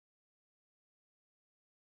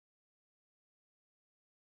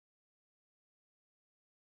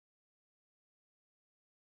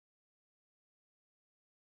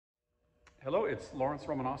Hello, it's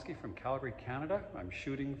Romanosky from Calgary, Canada. I'm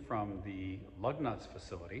shooting from the Lugnuts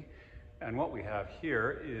facility. And what we have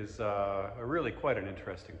here is really quite an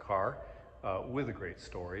interesting car with a great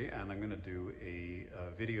story. And I'm going to do a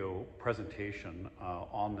video presentation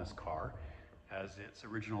on this car as its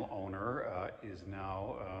original owner is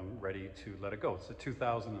now ready to let it go. It's a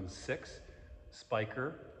 2006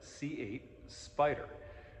 Spyker C8 Spyder.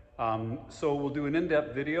 So we'll do an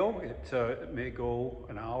in-depth video. It may go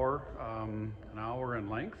an hour in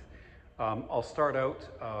length. I'll start out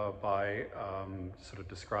by sort of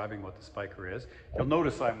describing what the Spyker is. You'll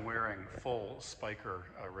notice I'm wearing full Spyker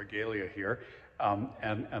regalia here.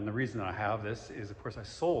 And the reason I have this is, of course, I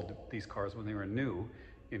sold these cars when they were new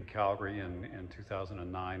in Calgary in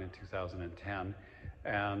 2009 and 2010.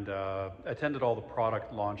 And attended all the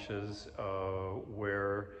product launches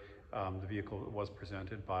where the vehicle was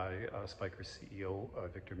presented by Spyker CEO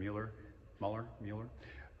Victor Mueller.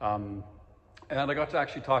 And I got to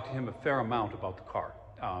actually talk to him a fair amount about the car.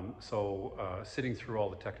 Sitting through all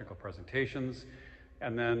the technical presentations,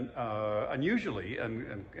 and then unusually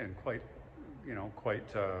and quite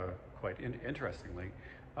interestingly,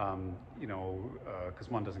 because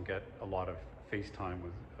one doesn't get a lot of FaceTime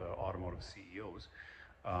with automotive CEOs.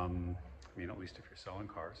 I mean, at least if you're selling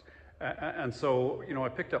cars. And so, I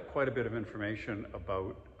picked up quite a bit of information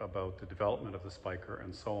about the development of the Spyker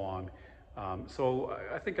and so on. So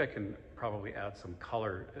I think I can probably add some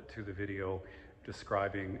color to the video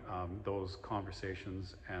describing those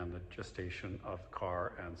conversations and the gestation of the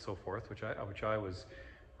car and so forth, which I was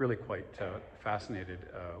really quite fascinated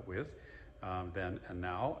with then and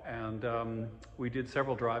now. And we did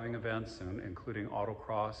several driving events, including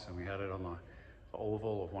autocross, and we had it on the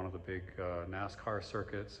oval of one of the big NASCAR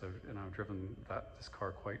circuits, and I've driven this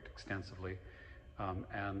car quite extensively,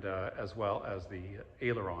 and as well as the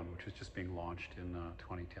Aileron, which is just being launched in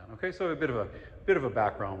 2010. Okay, so a bit of a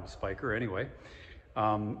background with Spyker anyway.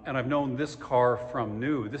 And I've known this car from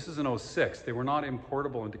new. This is an 06. They were not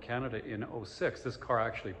importable into Canada in 06. This car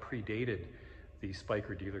actually predated the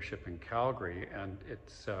Spyker dealership in Calgary, and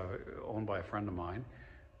it's owned by a friend of mine.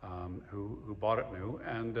 Who bought it new,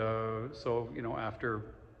 and so after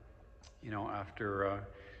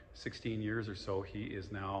 16 years or so, he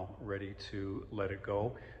is now ready to let it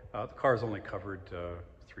go. The car's only covered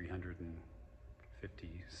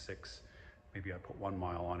 356, maybe I put 1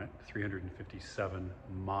 mile on it, 357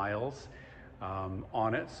 miles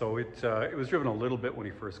on it. So it was driven a little bit when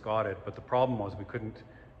he first got it, but the problem was we couldn't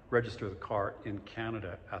register the car in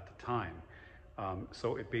Canada at the time.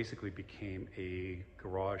 So it basically became a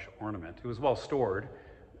garage ornament. It was well stored,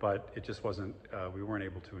 but it just wasn't, we weren't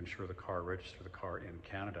able to register the car in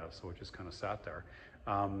Canada, so it just kind of sat there.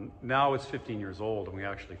 Now it's 15 years old, and we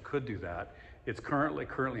actually could do that. It's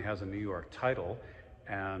currently has a New York title,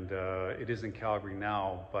 and it is in Calgary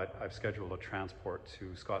now, but I've scheduled a transport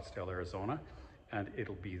to Scottsdale, Arizona, and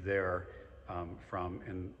it'll be there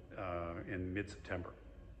in mid-September.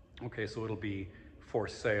 Okay, so it'll be for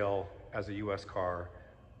sale as a US car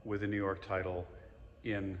with a New York title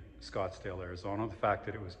in Scottsdale, Arizona. The fact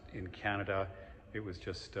that it was in Canada, it was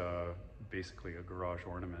just basically a garage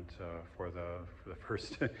ornament for the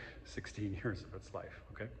first 16 years of its life,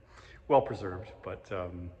 okay? Well preserved, but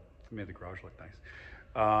made the garage look nice.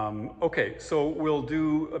 Okay, so we'll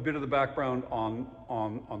do a bit of the background on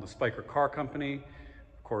the Spyker Car Company.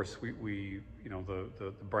 Of course, the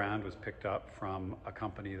brand was picked up from a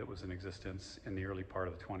company that was in existence in the early part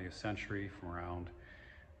of the 20th century, from around,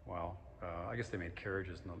 I guess they made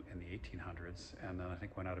carriages in the 1800s, and then I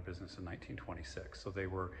think went out of business in 1926. So they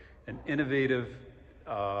were an innovative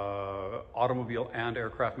automobile and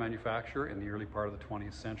aircraft manufacturer in the early part of the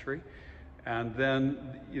 20th century. And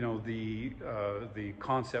then, the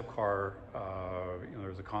concept car, there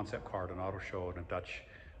was a concept car at an auto show, and a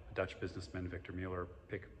Dutch businessman, Victor Mueller,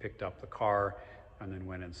 picked up the car and then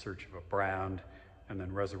went in search of a brand, and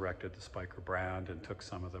then resurrected the Spyker brand and took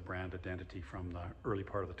some of the brand identity from the early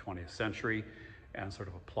part of the 20th century and sort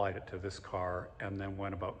of applied it to this car, and then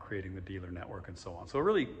went about creating the dealer network and so on. So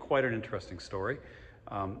really quite an interesting story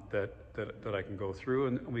that I can go through,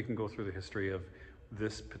 and we can go through the history of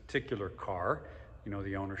this particular car,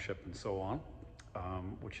 the ownership and so on,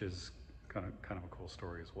 which is kind of a cool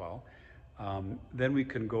story as well. Then we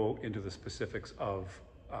can go into the specifics of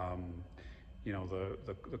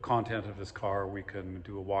the content of this car. We can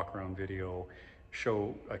do a walk around video.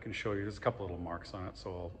 I can show you, there's a couple little marks on it,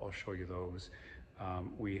 so I'll show you those.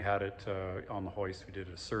 We had it on the hoist. We did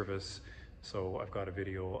a service, so I've got a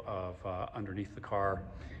video of underneath the car.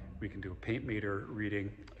 We can do a paint meter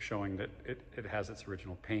reading showing that it has its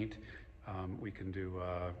original paint. We can do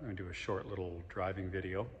a short little driving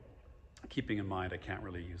video. keeping in mind I can't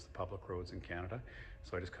really use the public roads in Canada,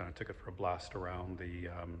 so I just kind of took it for a blast around the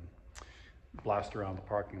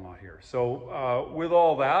parking lot here. So with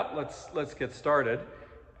all that, let's get started,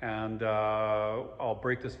 and I'll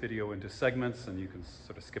break this video into segments, and you can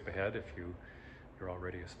sort of skip ahead if you're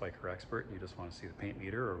already a Spyker expert and you just want to see the paint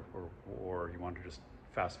meter, or you want to just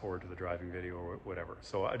fast forward to the driving video or whatever.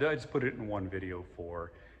 So I just put it in one video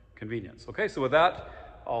for convenience. Okay, so with that,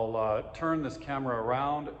 I'll turn this camera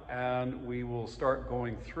around and we will start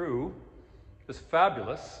going through this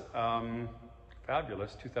fabulous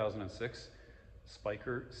 2006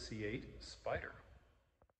 Spyker C8 Spyder.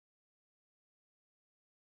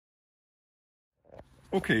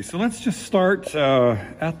 Okay, so let's just start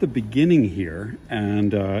at the beginning here.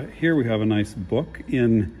 And here we have a nice book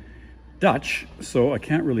in Dutch, so I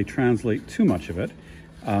can't really translate too much of it.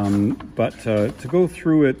 But to go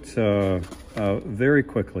through it very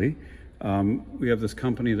quickly, we have this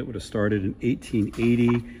company that would have started in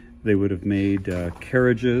 1880. They would have made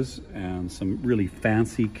carriages and some really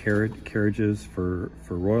fancy carriages for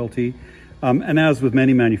royalty. And as with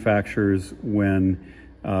many manufacturers, when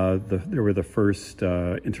there were the first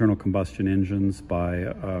internal combustion engines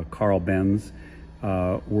by Carl Benz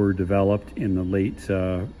were developed in the late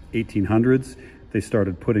 1800s, they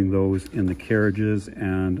started putting those in the carriages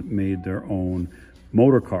and made their own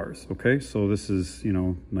motor cars. Okay, so this is,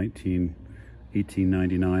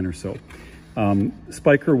 1899 or so.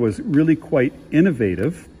 Spyker was really quite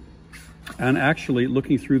innovative, and actually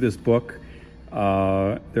looking through this book,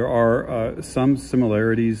 there are some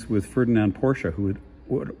similarities with Ferdinand Porsche, who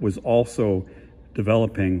was also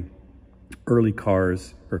developing early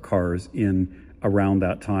cars in around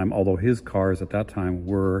that time, although his cars at that time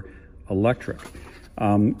were electric.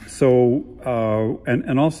 And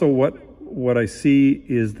also what I see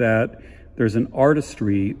is that there's an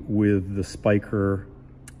artistry with the Spyker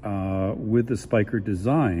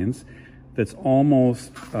designs that's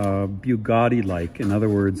almost Bugatti-like. In other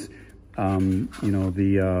words, the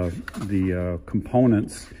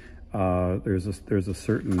components, there's a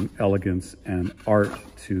certain elegance and art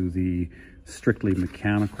to the strictly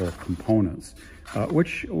mechanical components,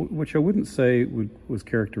 which I wouldn't say was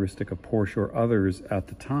characteristic of Porsche or others at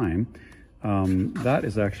the time. That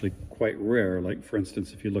is actually quite rare. Like, for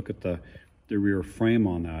instance, if you look at the rear frame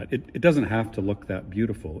on that, it doesn't have to look that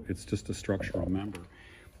beautiful. It's just a structural member.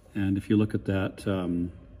 And if you look at that,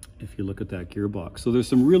 gearbox, so there's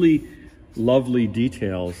some really lovely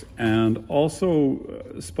details. And also,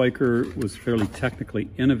 Spyker was fairly technically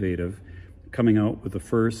innovative, coming out with the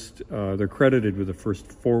first, they're credited with the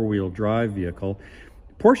first four-wheel drive vehicle.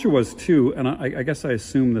 Porsche was too, and I guess I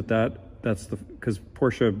assume that's because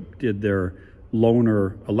Porsche did their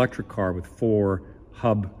loaner electric car with 4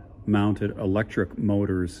 hub-mounted electric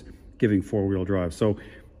motors giving four-wheel drive. So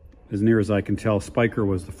as near as I can tell, Spyker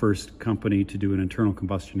was the first company to do an internal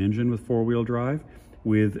combustion engine with four-wheel drive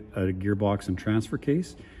with a gearbox and transfer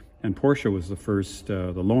case. And Porsche was the first,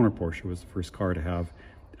 the loaner Porsche was the first car to have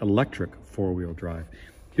electric four-wheel drive.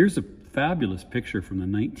 Here's a fabulous picture from the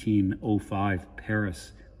 1905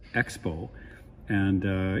 Paris Expo, and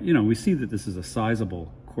we see that this is a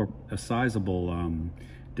sizable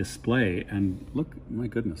display. And look, my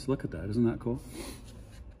goodness, look at that! Isn't that cool?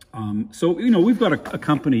 So we've got a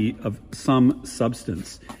company of some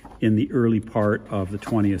substance in the early part of the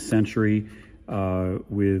 20th century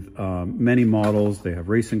with many models. They have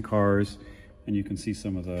racing cars, and you can see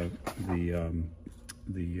some of the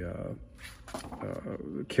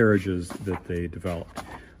carriages that they developed.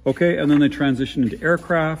 Okay, and then they transitioned into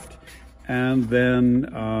aircraft, and then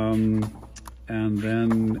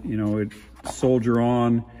it soldier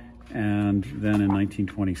on, and then in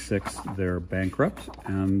 1926 they're bankrupt,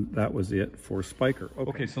 and that was it for Spyker.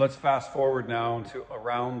 Okay, so let's fast forward now to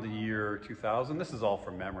around the year 2000. This is all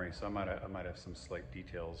from memory, so I might have some slight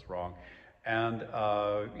details wrong. And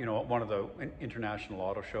one of the international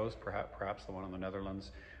auto shows, perhaps the one in the Netherlands,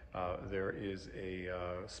 there is a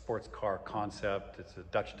sports car concept. It's a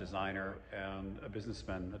Dutch designer and a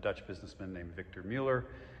Dutch businessman named Victor Muller.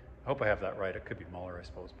 I hope I have that right. It could be Muller, I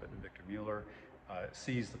suppose, but Victor Muller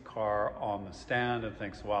sees the car on the stand and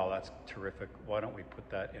thinks, wow, that's terrific. Why don't we put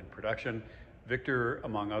that in production? Victor,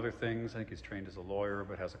 among other things, I think he's trained as a lawyer,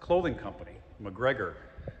 but has a clothing company, McGregor,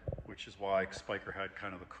 which is why Spyker had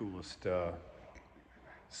kind of the coolest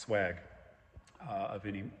swag of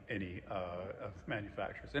any of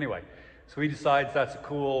manufacturers. Anyway, so he decides that's a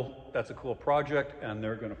cool project, and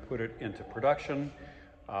they're going to put it into production.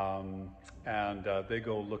 They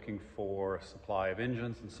go looking for a supply of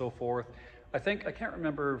engines and so forth. I can't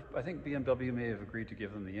remember, I think BMW may have agreed to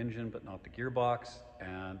give them the engine, but not the gearbox,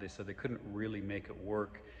 and they said they couldn't really make it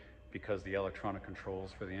work because the electronic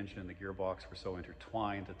controls for the engine and the gearbox were so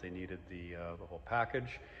intertwined that they needed the whole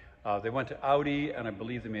package. They went to Audi, and I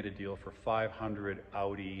believe they made a deal for 500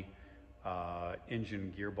 Audi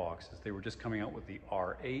engine gearboxes. They were just coming out with the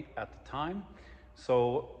R8 at the time.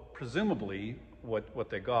 So presumably what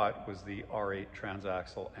they got was the R8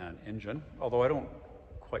 transaxle and engine, although I don't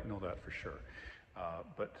quite know that for sure,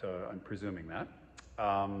 but I'm presuming that.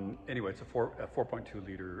 Anyway, it's a 4.2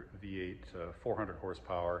 liter V8, 400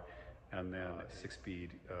 horsepower, and then a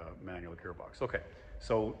 6-speed manual gearbox. Okay,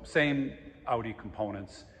 so same Audi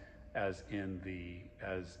components as in the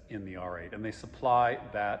R8, and they supply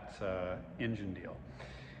that engine deal.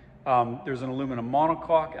 There's an aluminum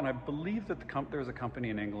monocoque, and I believe that there's a company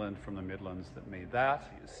in England from the Midlands that made that.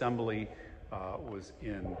 The assembly was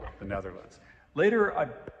in the Netherlands. Later, I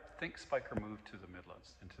think Spyker moved to the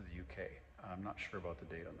Midlands, into the UK. I'm not sure about the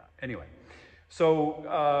date on that. Anyway,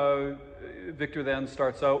 so Victor then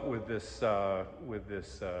starts out with this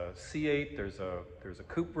C8. There's a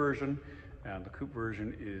coupe version, and the coupe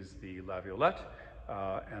version is the La Violette,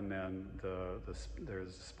 and then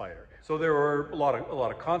there's the Spyder. So there were a lot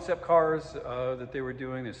of concept cars that they were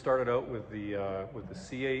doing. They started out with the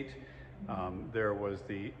C8. There was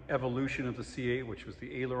the evolution of the C8, which was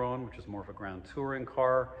the Aileron, which is more of a grand touring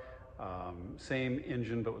car. Same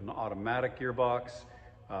engine, but with an automatic gearbox.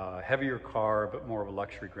 Heavier car, but more of a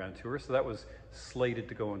luxury grand tour. So that was slated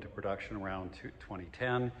to go into production around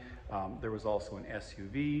 2010. There was also an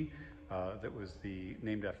SUV that was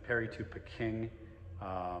named after Paris to Peking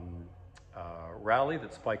rally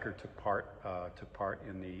that Spyker took part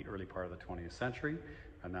in the early part of the 20th century,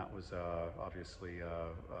 and that was obviously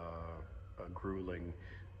a grueling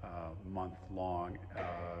month-long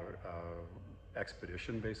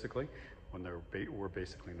expedition, basically, when there were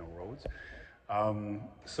basically no roads.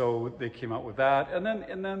 So they came out with that, and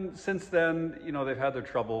then since then, you know, they've had their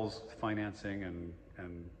troubles financing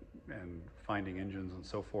and finding engines and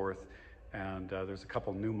so forth. And there's a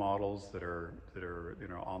couple new models that are you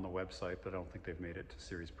know, on the website, but I don't think they've made it to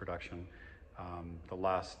series production. The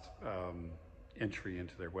last entry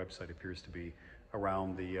into their website appears to be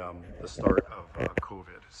around the start of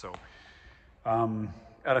COVID. So, and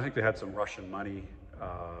I think they had some Russian money,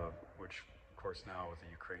 which of course now with the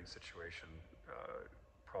Ukraine situation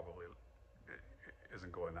probably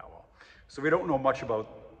isn't going that well. So we don't know much about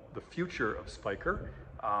the future of Spyker,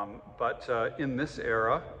 but in this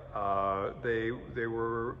era, they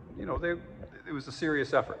were, you know, it was a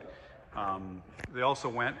serious effort. They also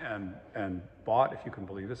went and bought, if you can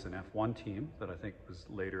believe this, an F1 team that I think was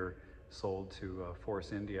later sold to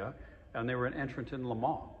Force India, and they were an entrant in Le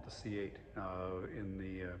Mans, the C8, in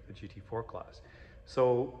the GT4 class.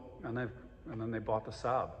 So, and then they bought the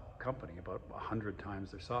Saab company, about 100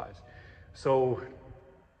 times their size. So,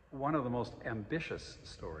 one of the most ambitious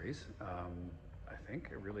stories, I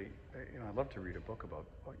think. Really, you know, I'd love to read a book about,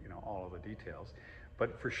 you know, all of the details.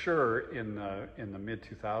 But for sure, in the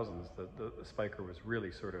mid-2000s, the Spyker was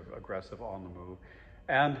really sort of aggressive on the move.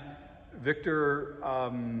 And Victor,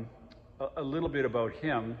 a little bit about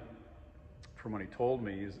him, from what he told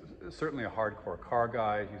me, he's certainly a hardcore car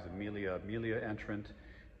guy. He's a Mille entrant.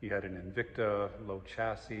 He had an Invicta low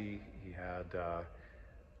chassis. He had a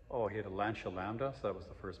Lancia Lambda, so that was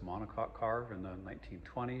the first monocoque car in the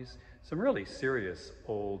 1920s. Some really serious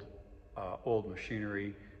old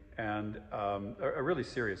machinery, and a really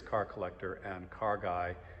serious car collector and car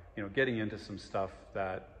guy. You know, getting into some stuff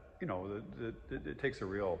that, you know, it takes a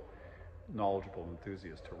real knowledgeable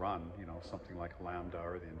enthusiast to run. You know, something like a Lambda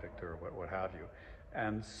or the Invicta or what have you.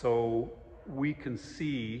 And so we can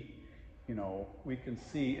see, you know, in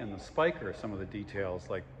the Spyker some of the details,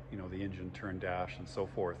 like, you know, the engine turn dash and so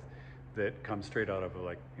forth, that comes straight out of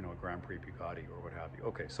a Grand Prix Bugatti or what have you.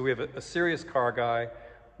 Okay, so we have a serious car guy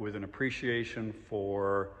with an appreciation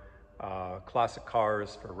for classic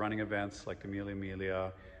cars, for running events like the Mille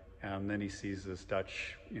Miglia, and then he sees this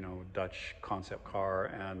Dutch concept car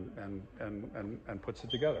and puts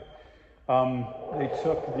it together. They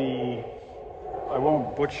took I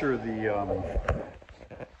won't butcher the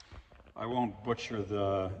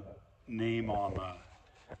name on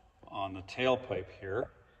the tailpipe here,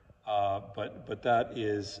 but that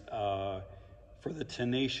is for the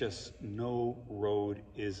tenacious, no road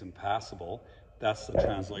is impassable. That's the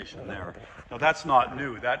translation there. Now that's not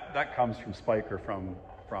new. That comes from Spyker from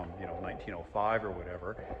 1905 or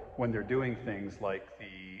whatever, when they're doing things like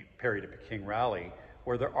the Paris to Peking rally,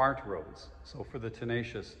 where there aren't roads. So for the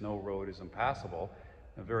tenacious, no road is impassable,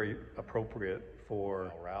 very appropriate for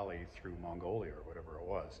a rally through Mongolia or whatever it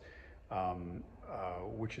was,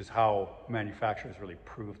 which is how manufacturers really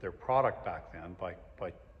proved their product back then, by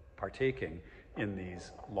partaking in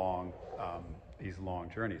these long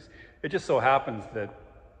journeys. It just so happens that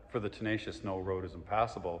for the tenacious, no road is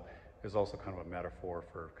impassable is also kind of a metaphor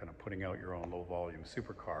for kind of putting out your own low volume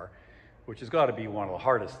supercar, which has got to be one of the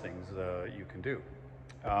hardest things you can do.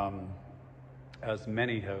 As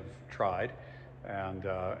many have tried and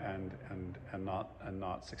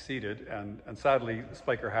not succeeded, and sadly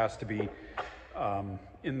Spyker has to be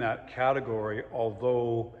in that category,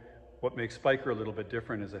 although what makes Spyker a little bit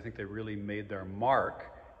different is I think they really made their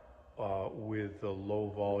mark with the low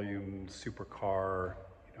volume supercar,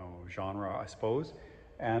 genre, I suppose.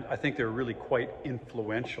 And I think they're really quite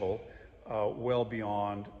influential, well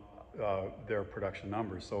beyond their production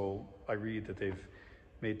numbers. So I read that they've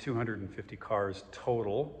made 250 cars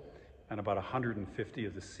total, and about 150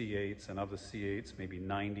 of the C8s, and of the C8s, maybe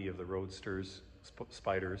 90 of the Roadsters,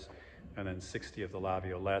 Spyders, and then 60 of the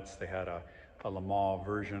Laviolettes. They had a Le Mans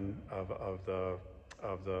version of the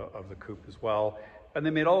coupe as well. And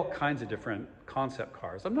they made all kinds of different concept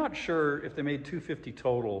cars. I'm not sure if they made 250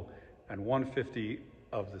 total and 150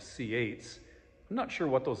 of the C8s. I'm not sure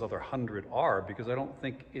what those other 100 are, because I don't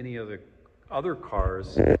think any of the other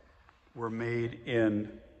cars were made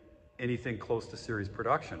in anything close to series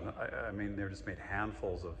production. I mean, they're just made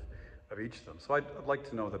handfuls of each of them. So I'd like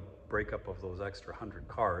to know the breakup of those extra 100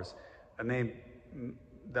 cars, and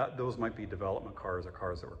those might be development cars or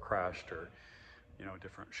cars that were crashed, or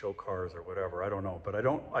different show cars or whatever. I don't know, but I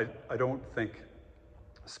don't think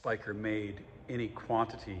Spyker made any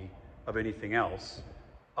quantity of anything else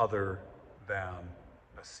other than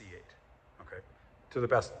a C8. Okay, to the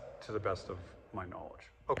best of my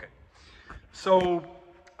knowledge. Okay, so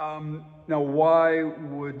now why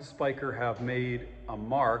would Spyker have made a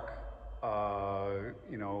mark,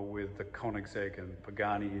 with the Koenigsegg and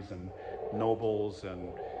Paganis and Nobles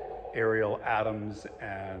and Ariel Adams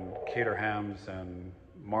and Caterhams and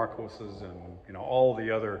Marcoses and all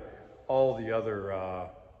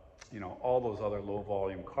those other low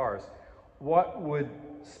volume cars? What would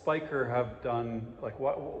Spyker have done? Like,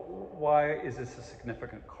 why is this a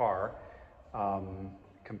significant car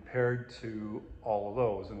compared to all of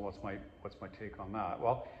those? And what's my take on that?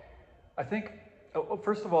 Well, I think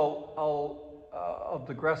first of all, I'll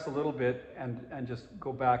digress a little bit and just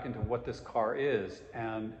go back into what this car is.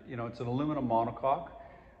 And it's an aluminum monocoque,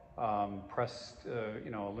 pressed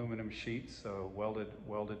aluminum sheets,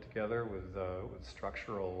 welded together with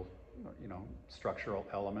structural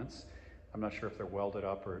elements. I'm not sure if they're welded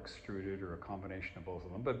up or extruded or a combination of both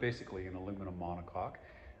of them, but basically an aluminum monocoque.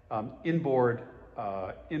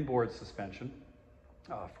 Inboard suspension,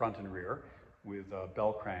 front and rear, with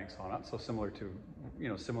bell cranks on it, so similar to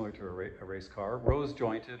a race car. Rose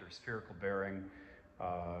jointed or spherical bearing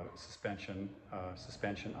suspension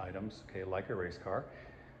items, okay, like a race car.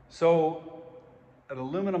 So an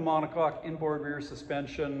aluminum monocoque, inboard rear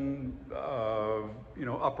suspension,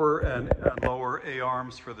 upper and lower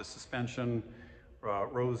A-arms for the suspension,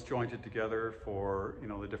 rose jointed together for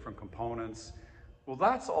the different components. Well,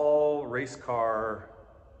 that's all race car,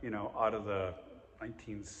 out of the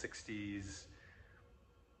 1960s,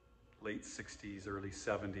 late 60s, early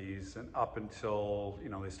 70s, and up until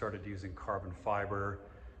they started using carbon fiber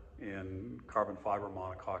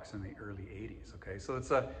monocoques in the early 80s. Okay, so it's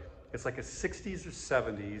like a 60s or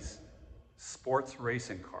 70s sports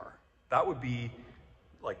racing car. That would be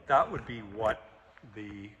what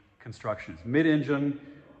the construction is. Mid-engine,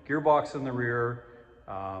 gearbox in the rear,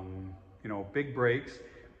 big brakes.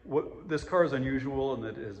 This car is unusual in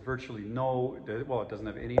that it has virtually it doesn't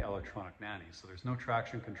have any electronic nannies. So there's no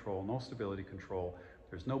traction control, no stability control.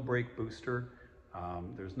 There's no brake booster.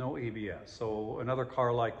 There's no ABS. So another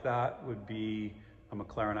car like that would be a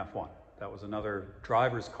McLaren F1. That was another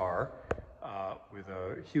driver's car with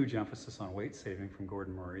a huge emphasis on weight saving from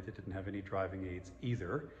Gordon Murray that didn't have any driving aids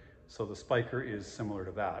either. So the Spyker is similar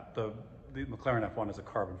to that. The McLaren F1 is a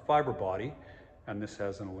carbon fiber body, and this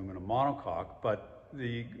has an aluminum monocoque, but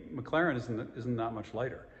the McLaren isn't that much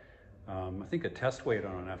lighter. I think a test weight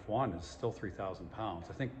on an F1 is still 3,000 pounds.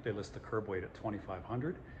 I think they list the curb weight at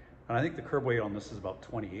 2,500, and I think the curb weight on this is about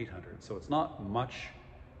 2,800. So it's not much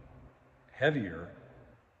heavier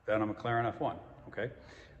than a McLaren F1, okay?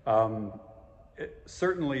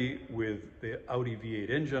 Certainly with the Audi V8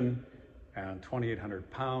 engine and 2,800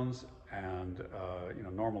 pounds and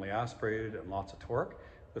normally aspirated and lots of torque,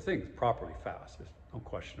 the thing's properly fast. There's no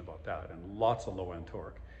question about that, and lots of low-end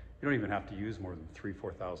torque. You don't even have to use more than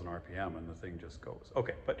 4,000 RPM and the thing just goes.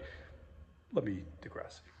 Okay, but let me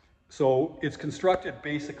digress. So it's constructed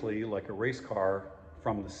basically like a race car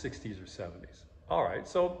from the 60s or 70s. All right,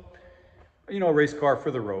 so a race car for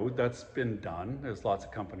the road, that's been done. There's lots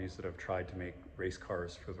of companies that have tried to make race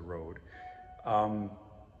cars for the road. And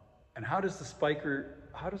how does the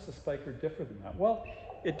Spyker differ than that? Well,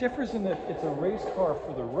 it differs in that it's a race car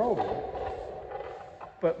for the road,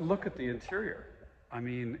 but look at the interior. I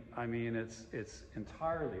mean, it's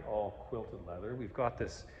entirely all quilted leather. We've got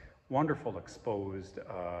this wonderful exposed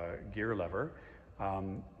gear lever.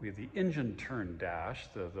 We have the engine turn dash,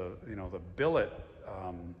 the billet,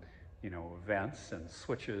 vents and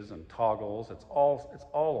switches and toggles. It's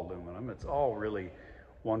all aluminum. It's all really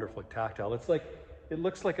wonderfully tactile. It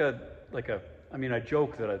looks like a. I mean, I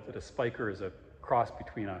joke that a Spyker is a cross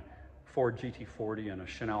between a Ford GT40 and a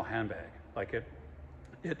Chanel handbag.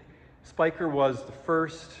 Spyker was the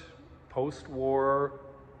first post-war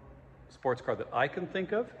sports car that I can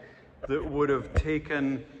think of that would have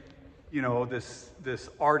taken, this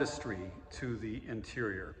artistry to the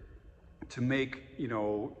interior, to make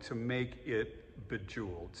it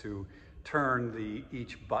bejeweled, to turn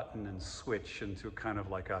each button and switch into kind of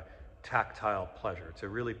like a tactile pleasure, to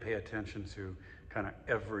really pay attention to kind of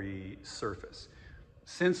every surface.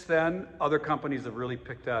 Since then, other companies have really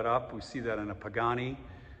picked that up. We see that in a Pagani,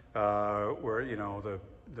 where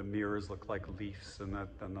the mirrors look like leaves, and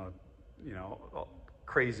the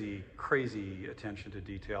crazy attention to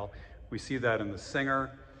detail. We see that in the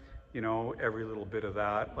Singer, every little bit of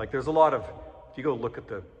that. Like, there's a lot of, if you go look at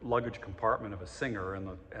the luggage compartment of a Singer and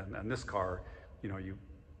this car, you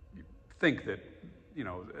think that,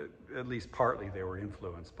 at least partly they were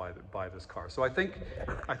influenced by this car. So I think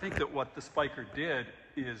that what the Spyker did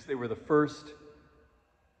is they were the first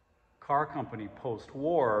car company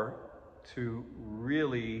post-war to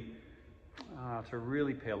really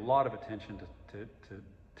pay a lot of attention to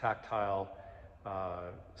tactile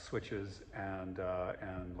switches and the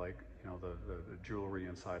jewelry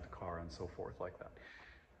inside the car and so forth like that.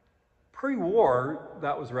 Pre-war,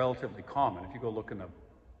 that was relatively common. If you go look in the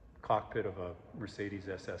cockpit of a Mercedes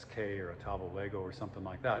SSK or a Talbot Lego or something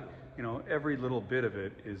like that, every little bit of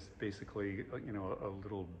it is basically, a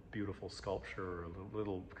little beautiful sculpture or a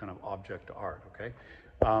little kind of object to art, okay?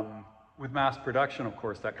 With mass production, of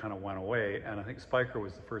course, that kind of went away, and I think Spyker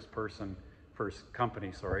was the first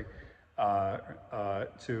company,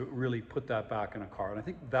 to really put that back in a car, and I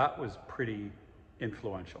think that was pretty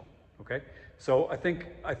influential, okay? So I think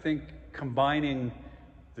combining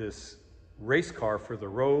this race car for the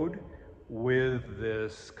road with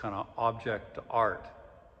this kind of object art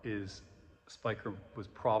Spyker was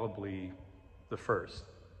probably the first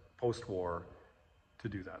post-war to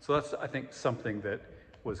do that. So that's, I think, something that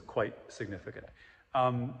was quite significant.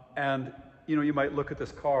 And you might look at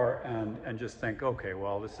this car and just think, okay,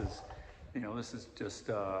 well, this is just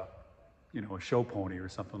a show pony or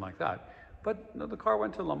something like that. But no, the car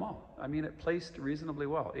went to Le Mans. I mean, it placed reasonably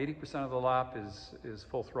well. 80% of the lap is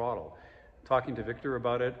full throttle. Talking to Victor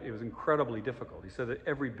about it, it was incredibly difficult. He said that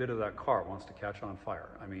every bit of that car wants to catch on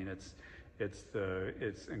fire. I mean, it's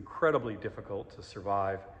incredibly difficult to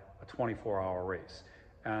survive a 24-hour race.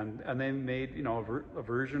 And they made, a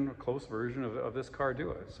close version of this car do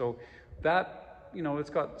it. So that, it's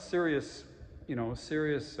got serious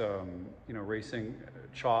racing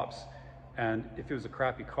chops. And if it was a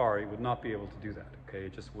crappy car, it would not be able to do that, okay?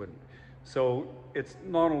 It just wouldn't. So it's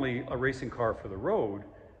not only a racing car for the road,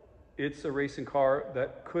 it's a racing car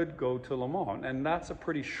that could go to Le Mans, and that's a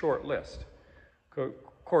pretty short list. Of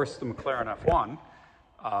course, the McLaren F1,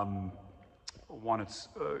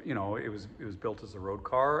 it was built as a road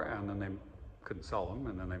car, and then they couldn't sell them,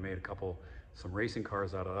 and then they made some racing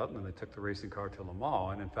cars out of that, and then they took the racing car to Le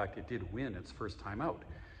Mans, and in fact, it did win its first time out.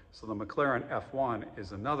 So the McLaren F1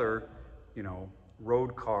 is another,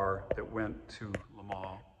 road car that went to Le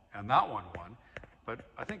Mans, and that one won.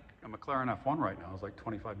 But I think a McLaren F1 right now is like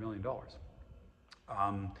 $25 million.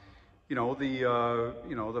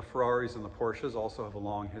 The Ferraris and the Porsches also have a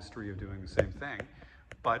long history of doing the same thing,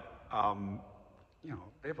 but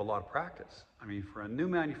they have a lot of practice. I mean, for a new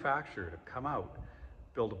manufacturer to come out,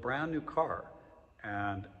 build a brand new car,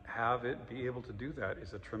 and have it be able to do that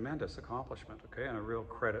is a tremendous accomplishment, okay, and a real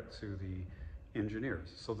credit to the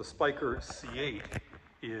engineers. So the Spyker C8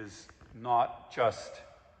 is not just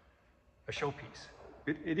a showpiece.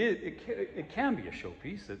 It can be a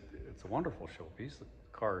showpiece. It's a wonderful showpiece. The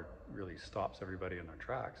car really stops everybody in their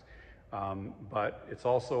tracks, but it's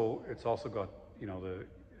also got the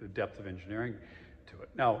depth of engineering to it.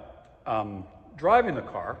 Now, driving the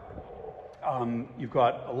car, you've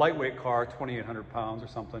got a lightweight car, 2,800 pounds or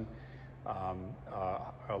something,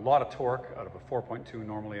 a lot of torque out of a 4.2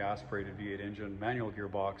 normally aspirated V8 engine, manual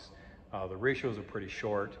gearbox. The ratios are pretty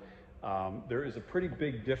short. There is a pretty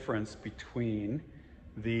big difference between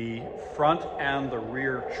the front and the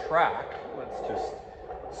rear track. Let's just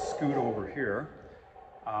scoot over here.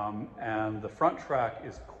 And the front track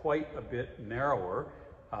is quite a bit narrower.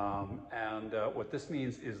 What this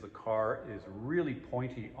means is the car is really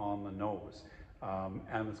pointy on the nose,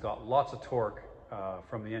 and it's got lots of torque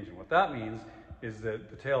from the engine. What that means is that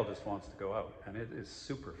the tail just wants to go out, and it is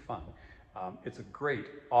super fun. It's a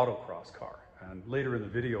great autocross car, and later in the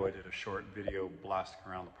video I did a short video blasting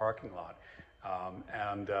around the parking lot.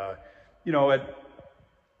 You know, at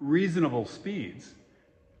reasonable speeds,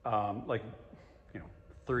 like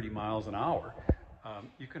 30 miles an hour,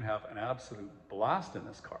 you can have an absolute blast in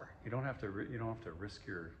this car. You don't have to risk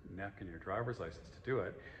your neck and your driver's license to do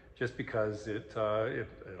it, just because it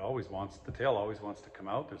always wants, the tail always wants to come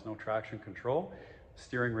out. There's no traction control.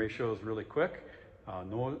 Steering ratio is really quick.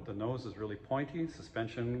 The nose is really pointy.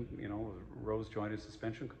 Suspension, rose jointed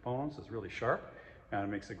suspension components is really sharp, and it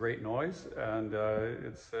makes a great noise, and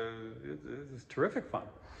it's terrific fun.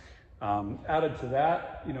 Added to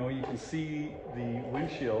that, you can see the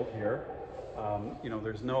windshield here.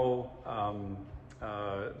 There's no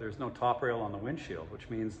top rail on the windshield, which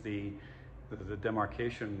means the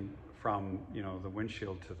demarcation from the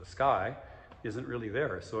windshield to the sky isn't really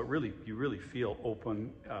there. So you really feel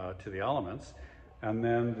open to the elements. And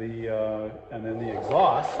then the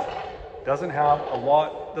exhaust doesn't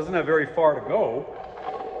have very far to go.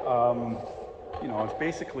 It's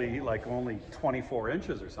basically like only 24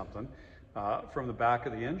 inches or something from the back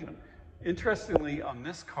of the engine. Interestingly, on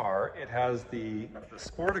this car, it has the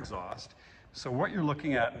sport exhaust. So what you're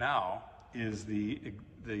looking at now is the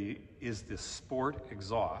sport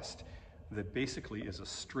exhaust that basically is a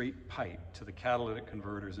straight pipe to the catalytic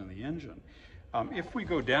converters in the engine. If we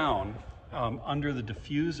go down under the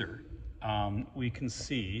diffuser, we can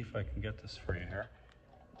see, if I can get this for you here,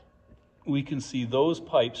 we can see those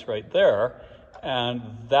pipes right there, and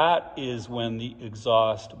that is when the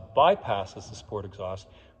exhaust bypasses the sport exhaust,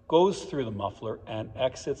 goes through the muffler, and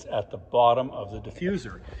exits at the bottom of the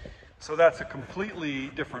diffuser. So that's a completely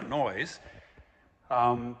different noise.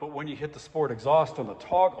 But when you hit the sport exhaust on the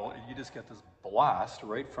toggle, you just get this blast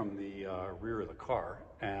right from the rear of the car,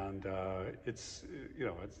 and it's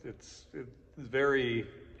very,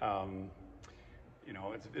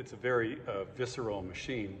 it's a very visceral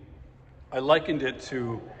machine. I likened it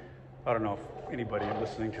to, I don't know if anybody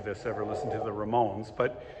listening to this ever listened to the Ramones,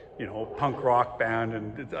 but punk rock band,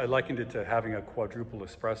 and I likened it to having a quadruple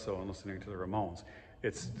espresso and listening to the Ramones.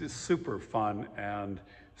 It's super fun and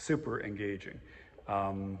super engaging.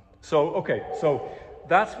 So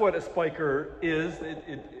that's what a Spyker is.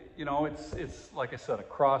 It's like I said, a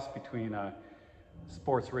cross between a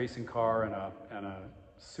sports racing car and a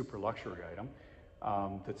super luxury item.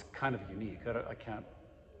 That's kind of unique.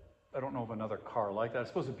 I don't know of another car like that. I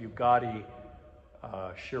suppose a Bugatti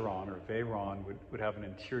Chiron or Veyron would have an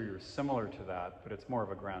interior similar to that, but it's more of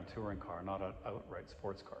a grand touring car, not an outright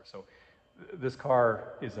sports car. So this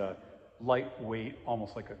car is a lightweight,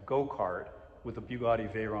 almost like a go-kart with a Bugatti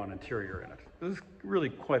Veyron interior in it. This is really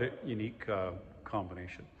quite a unique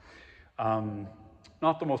combination.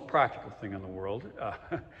 Not the most practical thing in the world,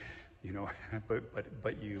 but you know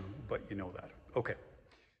that. Okay.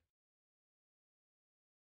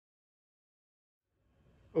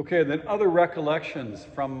 Okay, then other recollections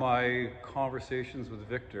from my conversations with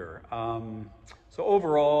Victor. So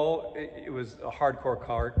overall, it was a hardcore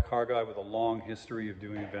car guy with a long history of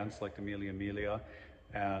doing events like the Mille Miglia,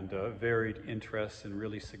 and varied interests in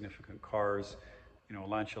really significant cars.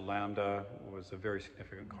 Lancia Lambda was a very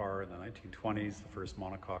significant car in the 1920s, the first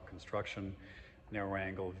monocoque construction, narrow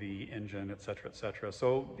angle V engine, et cetera, et cetera.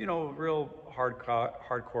 So, real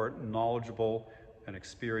hardcore, knowledgeable and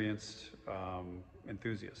experienced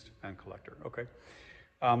enthusiast and collector. Okay.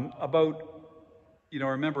 I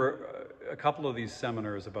remember a couple of these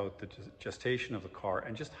seminars about the gestation of the car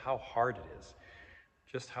and just how hard it is,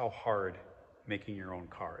 just how hard making your own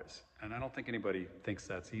car is. And I don't think anybody thinks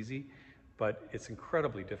that's easy, but it's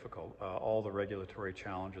incredibly difficult, all the regulatory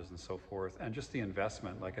challenges and so forth, and just the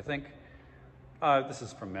investment. Like, I think, this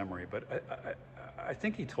is from memory, but I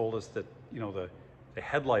think he told us that, the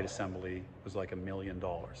headlight assembly was like $1 million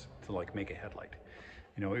to make a headlight.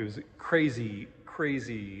 It was crazy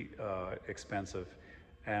expensive,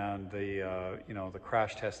 and the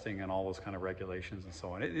crash testing and all those kind of regulations and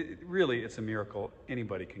so on. It's a miracle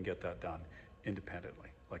anybody can get that done independently.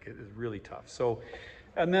 Like, it is really tough. So,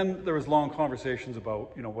 and then there was long conversations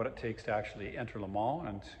about what it takes to actually enter Le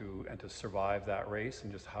Mans and to survive that race,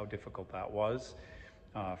 and just how difficult that was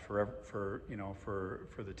for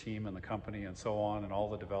the team and the company and so on, and all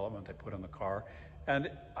the development they put in the car.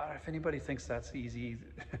 And if anybody thinks that's easy,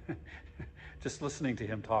 just listening to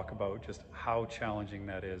him talk about just how challenging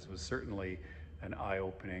that is was certainly an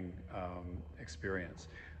eye-opening experience.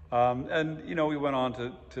 And you know, we went on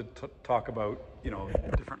to talk about, you know,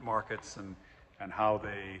 different markets and how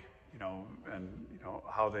they, you know,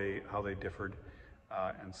 how they differed,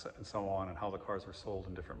 and so on, and how the cars were sold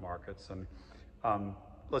in different markets. And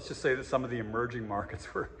let's just say that some of the emerging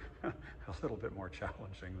markets were a little bit more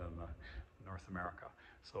challenging than North America.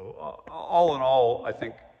 So all in all, I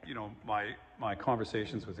think, you know, my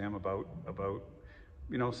conversations with him about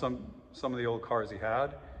you know, some of the old cars he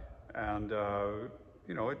had, and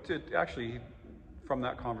you know, it actually, from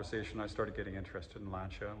that conversation, I started getting interested in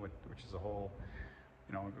Lancia, which is a whole,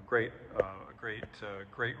 you know, great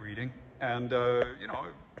reading, and you know,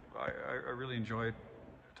 I really enjoyed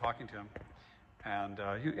talking to him, and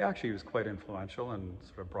he was quite influential in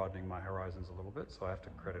sort of broadening my horizons a little bit, so I have to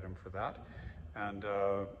credit him for that. And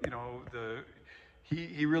you know,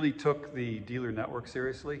 he really took the dealer network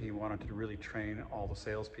seriously. He wanted to really train all the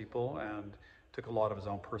salespeople, and took a lot of his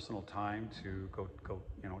own personal time to go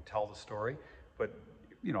you know, tell the story. But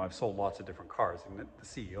you know, I've sold lots of different cars, and the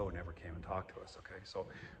CEO never came and talked to us. Okay, so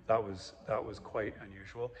that was quite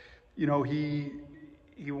unusual. You know, he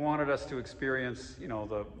wanted us to experience, you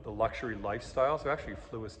know, the luxury lifestyle. So actually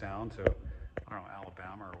flew us down to, I don't know,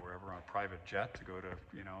 Alabama or wherever on a private jet to go to,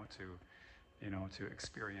 you know, to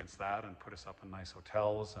experience that, and put us up in nice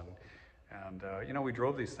hotels. And you know, we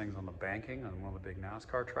drove these things on the banking on one of the big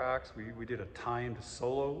NASCAR tracks. We did a timed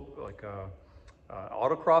solo, like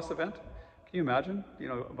autocross event. Can you imagine? You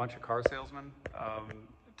know, a bunch of car salesmen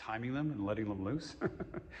timing them and letting them loose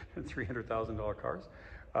in $300,000 cars.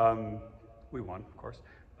 We won, of course.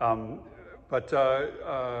 But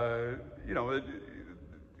you know,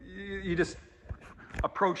 you just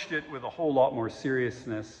approached it with a whole lot more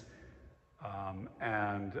seriousness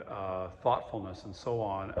and thoughtfulness and so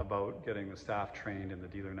on about getting the staff trained and the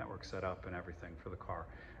dealer network set up and everything for the car.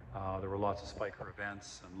 There were lots of Spyker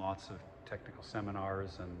events and lots of technical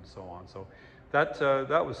seminars and so on. So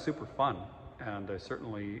that was super fun, and I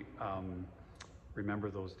certainly remember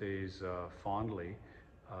those days fondly,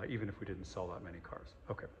 even if we didn't sell that many cars.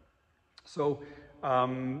 Okay, so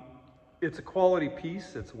it's a quality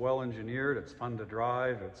piece. It's well engineered. It's fun to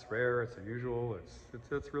drive. It's rare. It's unusual.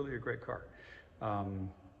 It's really a great car.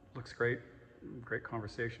 Looks great. Great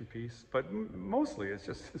conversation piece. But mostly, it's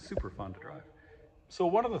just super fun to drive. So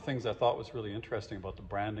one of the things I thought was really interesting about the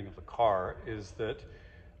branding of the car is that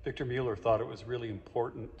Victor Mueller thought it was really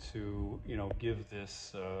important to, you know, give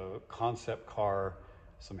this concept car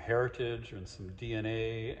some heritage and some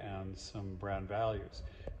DNA and some brand values.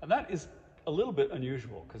 And that is a little bit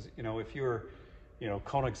unusual, because, you know, if you're, you know,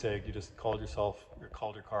 Koenigsegg, you just called your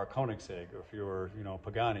car a Koenigsegg. Or if you're, you know,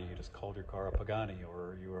 Pagani, you just called your car a Pagani.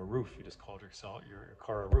 Or you were a roof, you just called your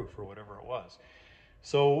car a roof, or whatever it was.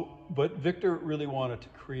 So, but Victor really wanted to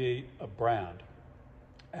create a brand,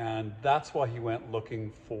 and that's why he went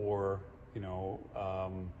looking for, you know,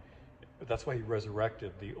 that's why he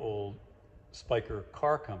resurrected the old Spyker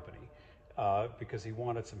car company, because he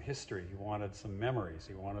wanted some history, he wanted some memories,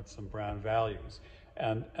 he wanted some brand values,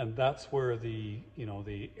 and that's where the, you know,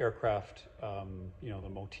 the aircraft, you know, the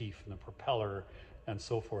motif and the propeller and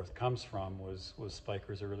so forth comes from, was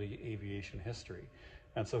Spyker's early aviation history.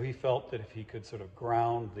 And so he felt that if he could sort of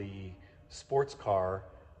ground the sports car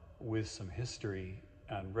with some history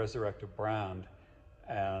and resurrect a brand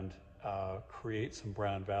and create some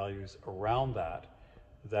brand values around that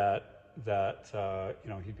you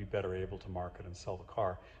know, he'd be better able to market and sell the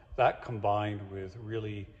car. That, combined with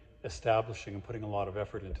really establishing and putting a lot of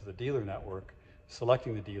effort into the dealer network,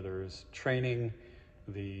 selecting the dealers, training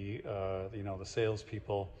the you know, the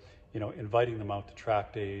salespeople, you know, inviting them out to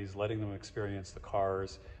track days, letting them experience the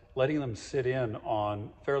cars, letting them sit in on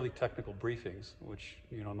fairly technical briefings, which,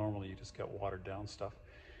 you know, normally you just get watered down stuff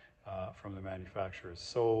from the manufacturers.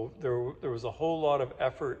 So there was a whole lot of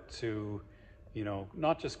effort to, you know,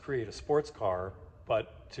 not just create a sports car,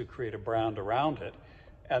 but to create a brand around it,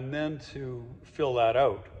 and then to fill that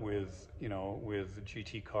out with, you know, with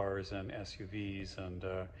GT cars and SUVs, and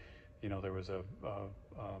you know, there was a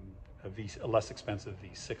less expensive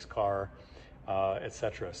V6 car,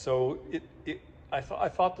 etc. So I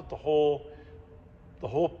thought that the whole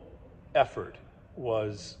effort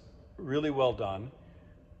was really well done,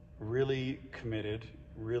 really committed,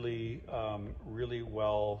 really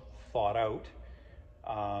well thought out.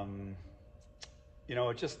 You know,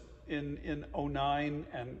 it just in 2009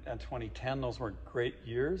 and 2010, those were great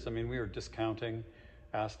years. I mean, we were discounting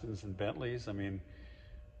Astons and Bentleys. I mean,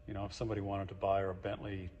 you know, if somebody wanted to buy our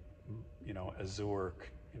Bentley, you know, Azure,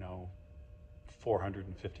 you know,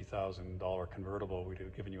 $450,000 convertible, we'd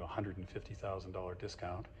have given you a $150,000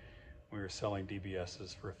 discount. we were selling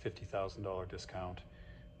DBSs for a $50,000 discount,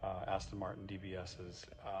 Aston Martin DBSs.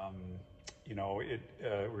 You know,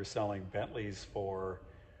 we're selling Bentleys for,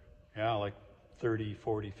 yeah, like $30,000,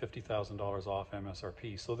 $40,000, $50,000 off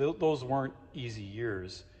MSRP. So those weren't easy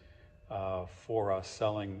years for us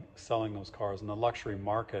selling those cars, and the luxury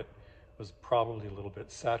market was probably a little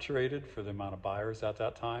bit saturated for the amount of buyers at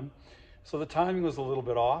that time. So the timing was a little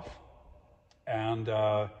bit off, and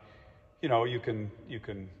you know, you can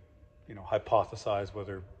hypothesize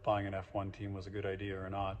whether buying an F1 team was a good idea or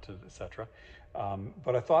not, etc.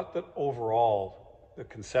 But I thought that overall,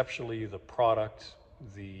 conceptually, the product,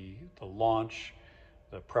 the launch,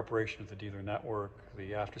 the preparation of the dealer network,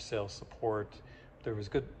 the after-sales support, there was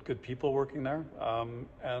good people working there,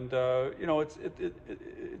 and you know, it's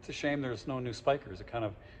a shame there's no new Spykers. It kind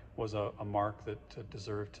of was a mark that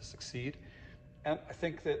deserved to succeed, and I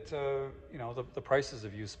think that you know, the prices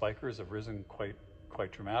of used Spykers have risen quite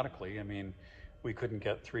dramatically. I mean, we couldn't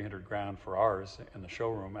get 300 grand for ours in the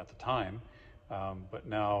showroom at the time, but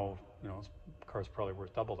now, you know, the car's probably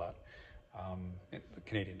worth double that in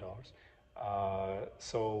Canadian dollars.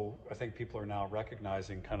 So I think people are now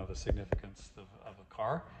recognizing kind of the significance of a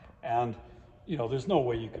car, and you know, there's no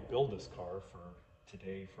way you could build this car for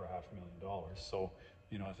today for $500,000. So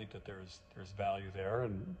you know, I think that there's value there,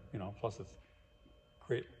 and you know, plus it's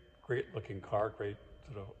great looking car, great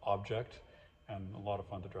sort of object, and a lot of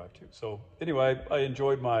fun to drive too. So anyway, I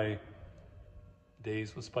enjoyed my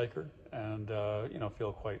days with Spyker, and you know,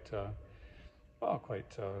 feel quite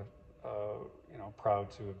you know, proud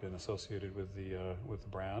to have been associated with the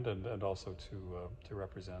brand, and also to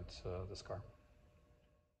represent this car.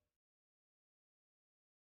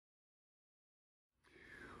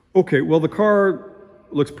 Okay, well, the car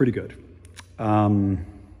looks pretty good.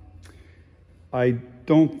 I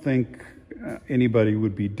don't think anybody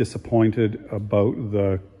would be disappointed about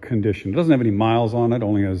the condition. It doesn't have any miles on it,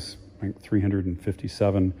 only has, I think,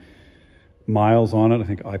 357 miles on it. I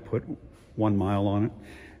think I put 1 mile on it,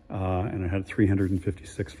 and it had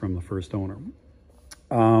 356 from the first owner.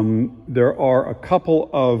 There are a couple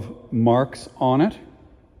of marks on it,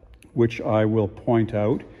 which I will point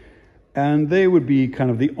out, and they would be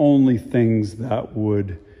kind of the only things that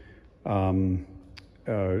would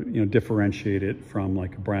you know, differentiate it from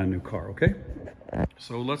like a brand new car, okay?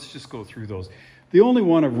 So let's just go through those. The only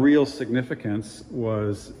one of real significance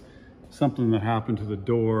was something that happened to the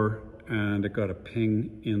door, and it got a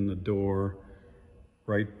ping in the door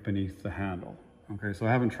right beneath the handle. Okay, so I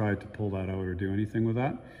haven't tried to pull that out or do anything with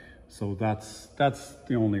that. So that's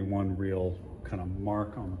the only one real kind of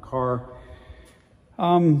mark on the car.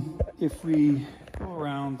 If we go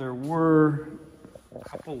around, there were a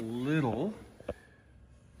couple little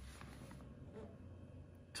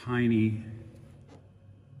tiny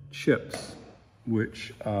chips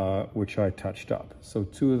which I touched up. So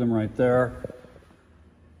 2 of them right there.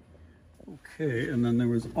 Okay, and then there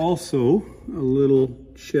was also a little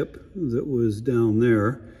chip that was down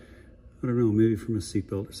there. I don't know, maybe from a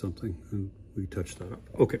seatbelt or something, and we touched that up.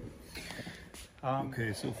 Okay.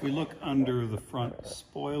 Okay, so if we look under the front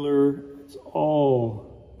spoiler, it's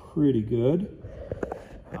all pretty good.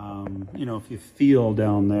 You know, if you feel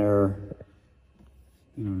down there,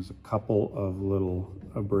 you know, there's a couple of little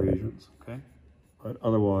abrasions, okay? But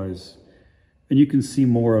otherwise, and you can see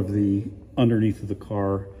more of the underneath of the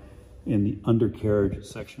car in the undercarriage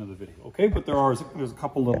section of the video, okay? But there's a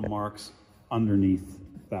couple little marks underneath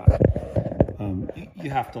that. You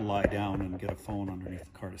have to lie down and get a phone underneath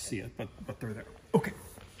the car to see it, but they're there. Okay.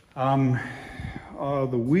 The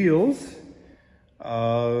wheels,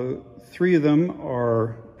 3 of them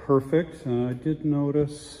are perfect. I did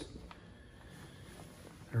notice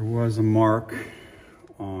there was a mark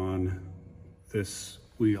on this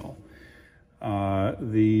wheel.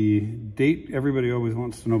 The date, everybody always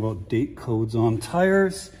wants to know about date codes on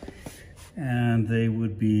tires, and they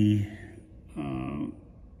would be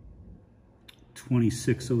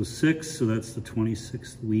 2606, so that's the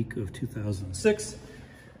 26th week of 2006,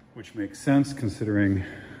 which makes sense considering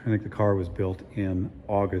I think the car was built in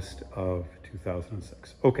August of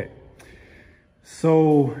 2006. Okay,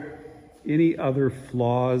 so any other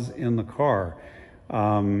flaws in the car?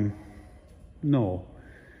 No.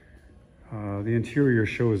 The interior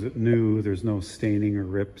shows it new. There's no staining or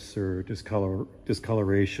rips or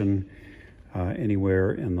discoloration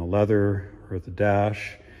anywhere in the leather or the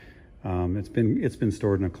dash. It's been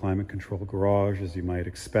stored in a climate controlled garage, as you might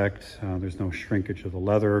expect. There's no shrinkage of the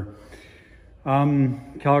leather.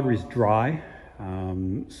 Calgary's dry,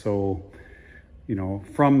 so you know,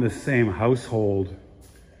 from the same household,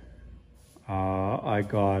 I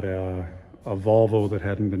got a Volvo that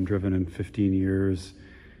hadn't been driven in 15 years,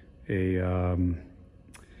 an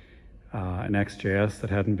XJS that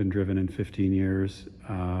hadn't been driven in 15 years,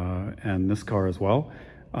 and this car as well.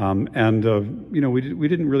 You know, we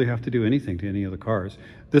didn't really have to do anything to any of the cars.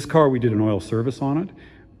 This car, we did an oil service on it,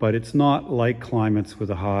 but it's not like climates with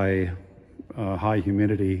a high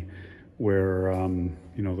humidity where,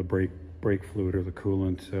 you know, the brake fluid or the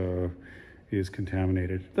coolant is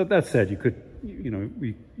contaminated. That said, you could, you know,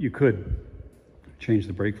 you could change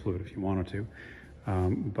the brake fluid if you wanted to,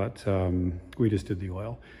 but we just did the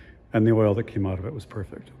oil, and the oil that came out of it was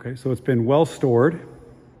perfect. Okay, so it's been well stored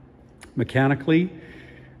mechanically.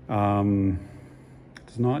 Does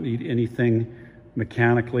not need anything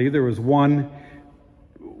mechanically. There was one,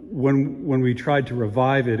 when we tried to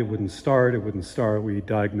revive it, it wouldn't start. We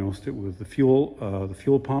diagnosed it with the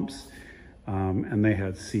fuel pumps, and they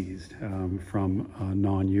had seized from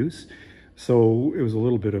non-use. So it was a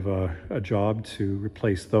little bit of a job to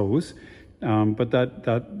replace those, but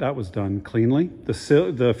that was done cleanly.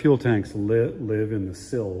 The fuel tanks live in the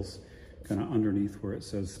sills, kind of underneath where it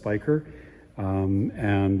says Spyker.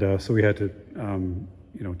 So we had to,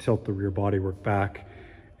 you know, tilt the rear bodywork back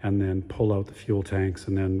and then pull out the fuel tanks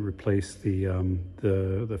and then replace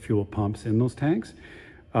the fuel pumps in those tanks.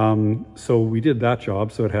 So we did that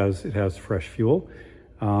job. So it has fresh fuel.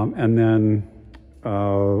 And then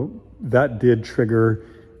that did trigger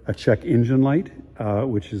a check engine light,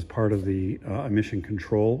 which is part of the emission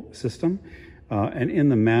control system. And in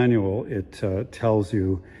the manual, it tells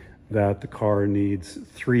you that the car needs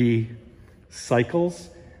 3 cycles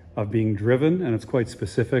of being driven, and it's quite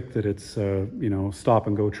specific that it's you know, stop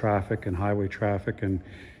and go traffic and highway traffic, and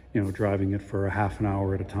you know, driving it for a half an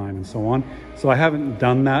hour at a time and so on. So I haven't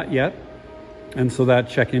done that yet, and so that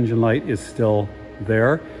check engine light is still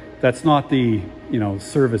there. That's not the, you know,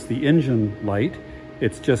 service the engine light,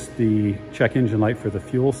 it's just the check engine light for the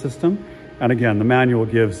fuel system. And again, the manual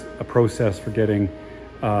gives a process for getting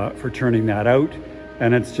for turning that out,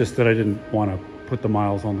 and it's just that I didn't want to put the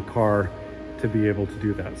miles on the car to be able to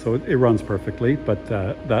do that. So it runs perfectly, but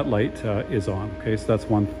that light is on. Okay, so that's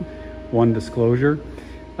one disclosure.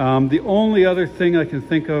 The only other thing I can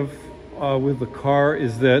think of with the car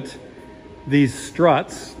is that these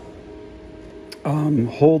struts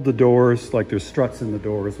hold the doors, like there's struts in the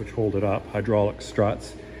doors which hold it up, hydraulic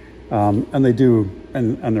struts, and they do,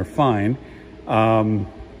 and they're fine.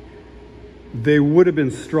 They would have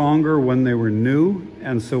been stronger when they were new,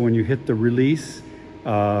 and so when you hit the release,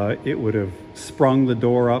 it would have sprung the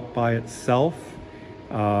door up by itself,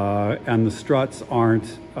 and the struts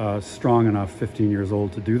aren't strong enough, 15 years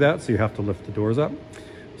old, to do that, so you have to lift the doors up.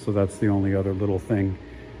 So that's the only other little thing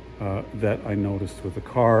that I noticed with the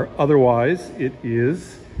car. Otherwise, it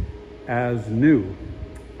is as new.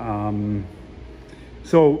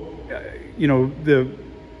 You know, the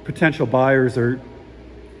potential buyers are,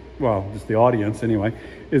 well, just the audience anyway,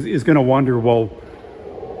 is going to wonder, well,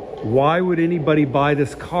 why would anybody buy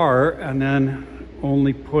this car and then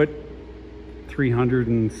only put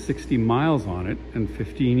 360 miles on it in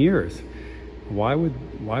 15 years? Why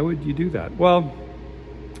would you do that? Well,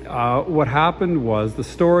 what happened was, the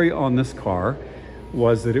story on this car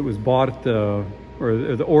was that it was bought at the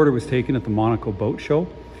order was taken at the Monaco Boat Show,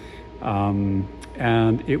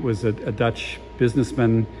 and it was a Dutch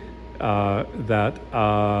businessman that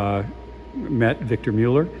met Victor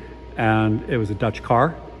Mueller, and it was a Dutch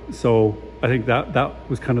car. So I think that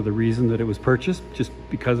was kind of the reason that it was purchased, just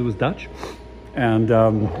because it was Dutch. And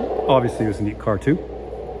obviously it was a neat car too.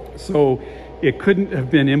 So it couldn't have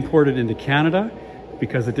been imported into Canada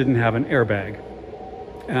because it didn't have an airbag.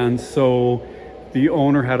 And so the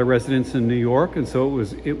owner had a residence in New York, and so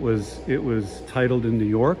it was titled in New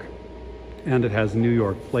York, and it has New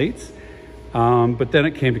York plates. But then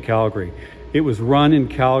it came to Calgary. It was run in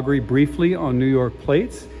Calgary briefly on New York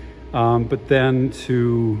plates, but then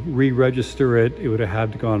to re-register it, it would have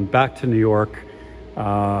had to gone back to New York,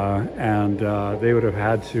 and they would have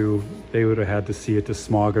had to see it to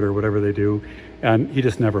smog it or whatever they do, and he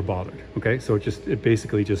just never bothered. Okay, so it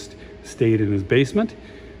basically just stayed in his basement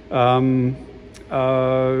for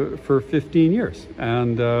 15 years,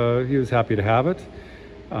 and he was happy to have it.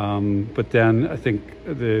 But then I think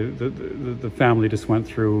the family just went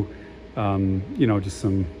through, you know, just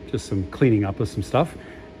some cleaning up of some stuff,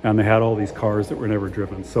 and they had all these cars that were never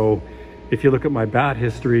driven. So if you look at my bat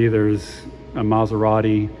history, there's a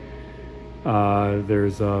Maserati,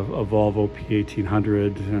 there's a Volvo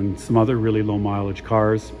P1800, and some other really low mileage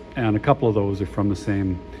cars, and a couple of those are from the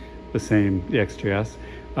XJS,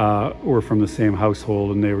 were from the same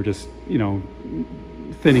household, and they were just, you know,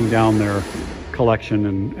 thinning down their collection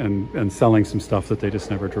and selling some stuff that they just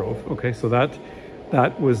never drove. Okay, so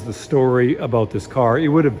that was the story about this car. It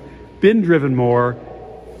would have been driven more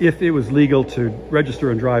if it was legal to register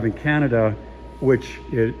and drive in Canada, which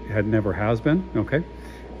it had never has been, okay?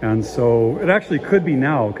 And so it actually could be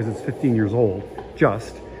now because it's 15 years old,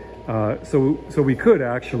 just. So we could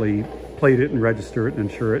actually plate it and register it and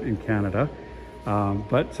insure it in Canada.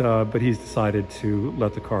 But he's decided to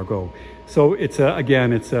let the car go. So it's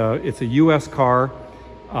a U.S. car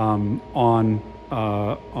on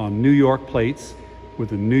New York plates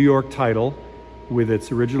with a New York title with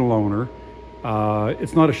its original owner.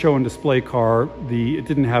 It's not a show and display car. It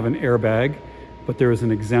didn't have an airbag, but there is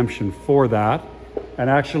an exemption for that. And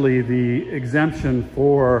actually the exemption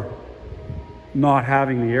for not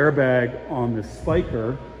having the airbag on the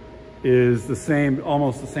Spyker is the same,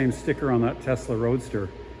 almost the same sticker on that Tesla Roadster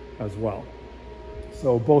as well.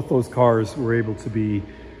 So both those cars were able to be,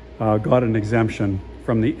 got an exemption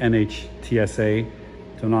from the NHTSA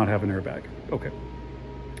to not have an airbag. Okay,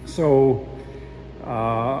 so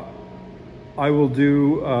I will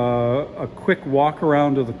do a quick walk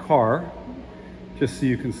around of the car just so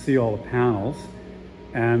you can see all the panels,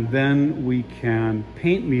 and then we can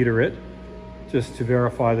paint meter it just to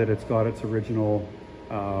verify that it's got its original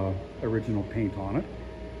paint on it,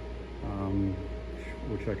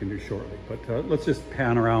 which I can do shortly. But let's just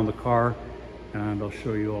pan around the car and I'll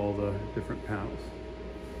show you all the different panels.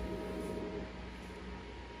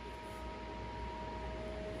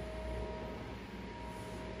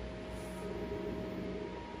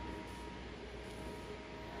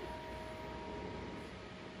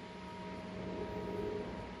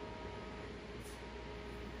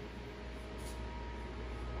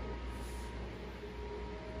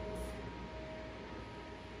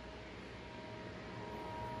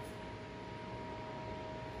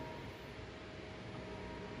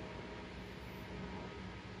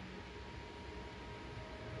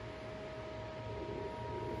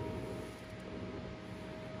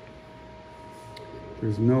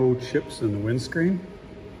 There's no chips in the windscreen.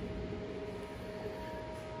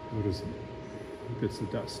 What is it? Bits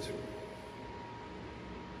of dust.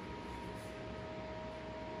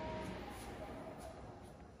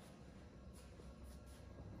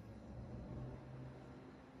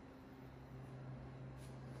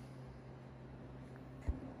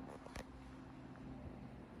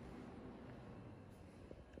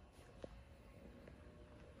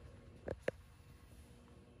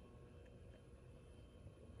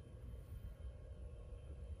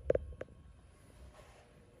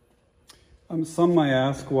 Some might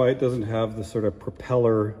ask why it doesn't have the sort of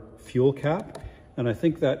propeller fuel cap, and I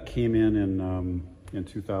think that came in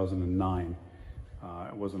 2009.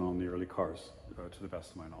 It wasn't on the early cars, to the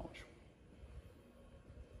best of my knowledge.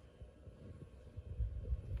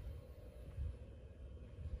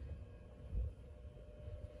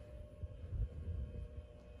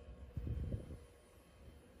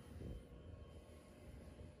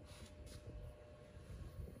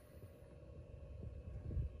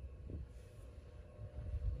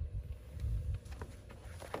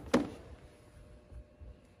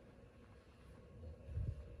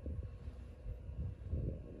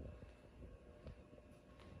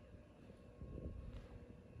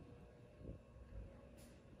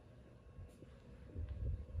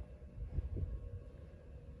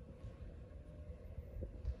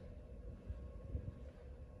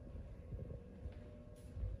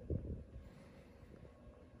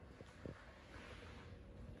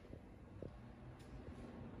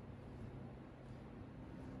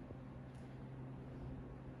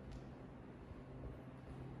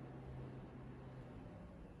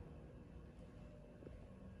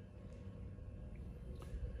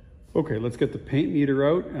 Okay, let's get the paint meter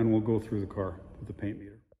out and we'll go through the car with the paint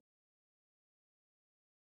meter.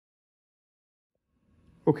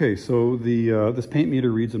 Okay, so this paint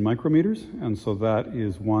meter reads in micrometers, and so that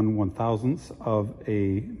is 1/1000th of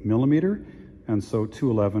a millimeter, and so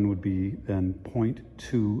 211 would be then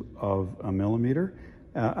 0.2 of a millimeter,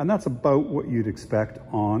 and that's about what you'd expect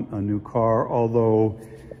on a new car. Although,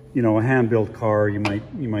 you know, a hand-built car, you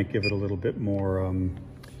might give it a little bit more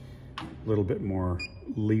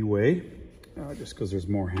leeway, just because there's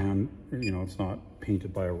more hand. You know, it's not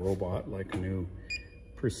painted by a robot like a new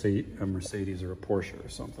Mercedes or a Porsche or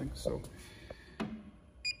something. So,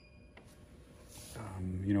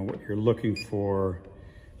 you know, what you're looking for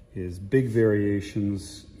is big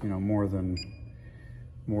variations, you know, more than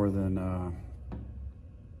a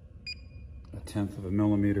 1/10 of a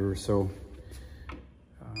millimeter or so.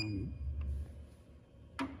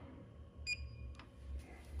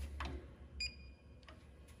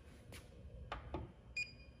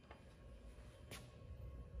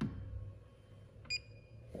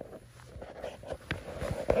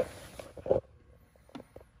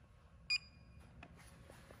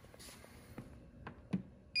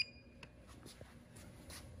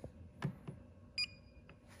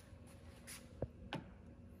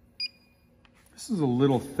 This is a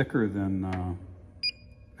little thicker than,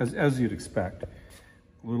 as you'd expect, a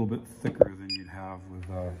little bit thicker than you'd have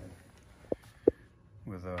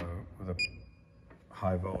with a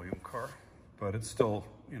high volume car, but it's still,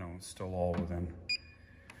 you know, it's still all within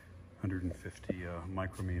 150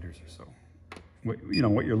 micrometers or so.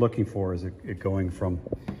 What you're looking for is it going from,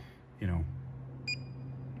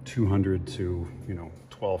 200 to,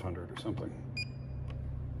 1200 or something.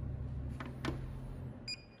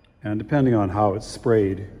 And depending on how it's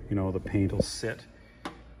sprayed, the paint will sit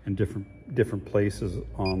in different places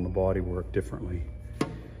on the bodywork differently.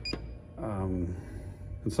 And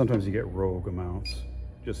sometimes you get rogue amounts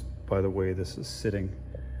just by the way this is sitting.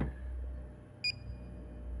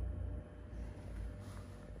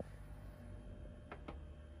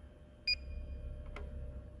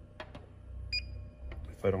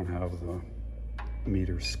 If I don't have the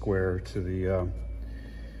meter square to the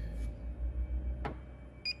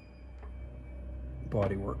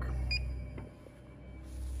bodywork.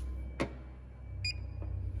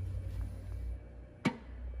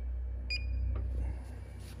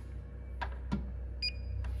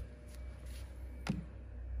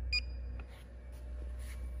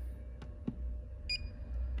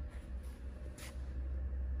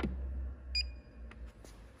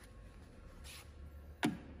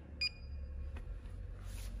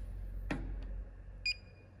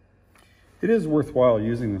 It is worthwhile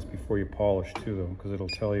using this before you polish too, though, because it'll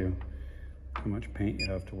tell you how much paint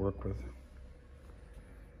you have to work with.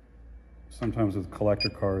 Sometimes with collector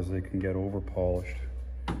cars, they can get over polished.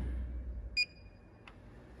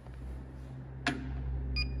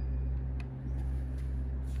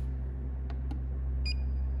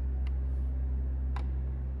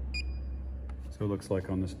 So it looks like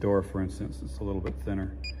on this door, for instance, it's a little bit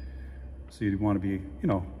thinner. So you'd want to be,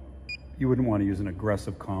 you wouldn't want to use an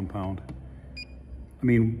aggressive compound. I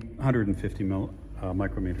mean, 150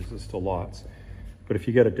 micrometers is still lots, but if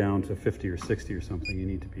you get it down to 50 or 60 or something, you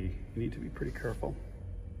need to be pretty careful.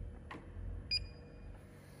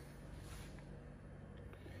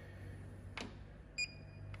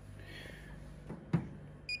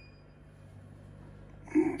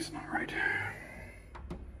 Oh, it's not right.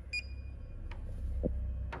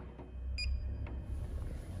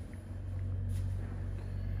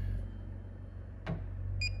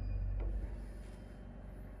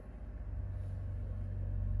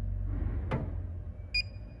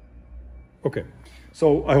 Okay,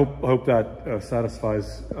 so I hope that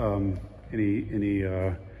satisfies any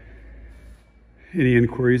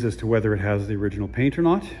inquiries as to whether it has the original paint or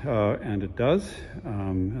not, and it does.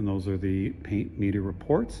 And those are the paint meter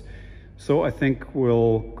reports. So I think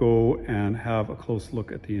we'll go and have a close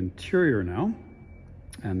look at the interior now,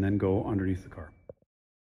 and then go underneath the car.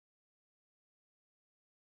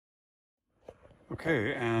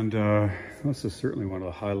 Okay, and this is certainly one of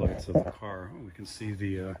the highlights of the car. We can see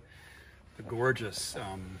the gorgeous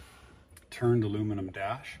turned aluminum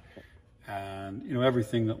dash, and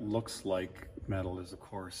everything that looks like metal is of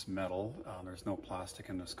course metal. There's no plastic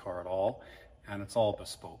in this car at all, and it's all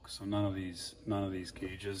bespoke. So none of these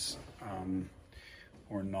gauges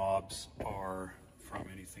or knobs are from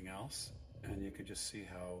anything else, and you can just see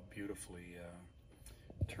how beautifully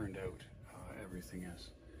turned out everything is.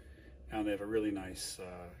 And they have a really nice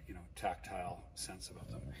tactile sense about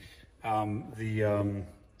them.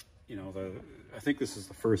 I think this is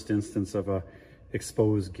the first instance of a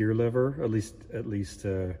exposed gear lever, at least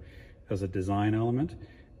as a design element.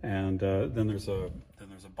 And then there's a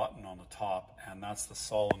button on the top, and that's the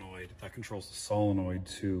solenoid that controls the solenoid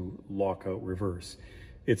to lock out reverse.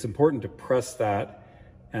 It's important to press that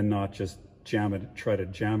and not just try to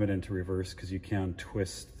jam it into reverse, because you can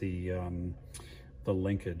twist the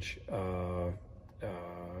linkage and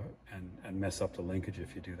mess up the linkage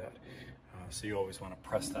if you do that. So you always want to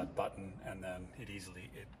press that button, and then it easily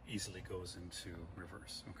goes into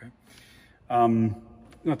reverse. Okay,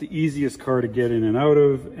 not the easiest car to get in and out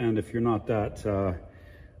of, and if you're not that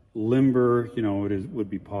limber, it would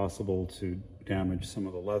be possible to damage some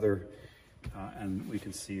of the leather, and we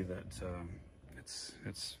can see that it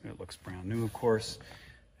looks brand new, of course,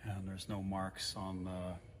 and there's no marks on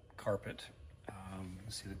the carpet. You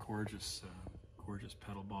see the gorgeous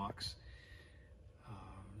pedal box.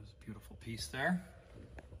 There's a beautiful piece there,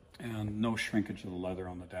 and no shrinkage of the leather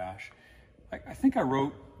on the dash. I think I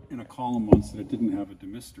wrote in a column once that it didn't have a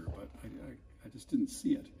demister, but I just didn't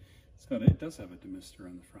see it. It does have a demister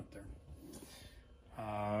on the front there.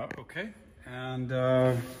 Okay, and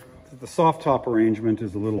the soft top arrangement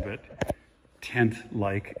is a little bit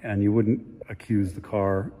tent-like, and you wouldn't accuse the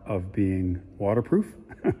car of being waterproof.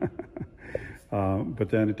 But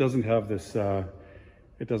then it doesn't have this,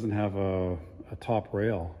 it doesn't have a a top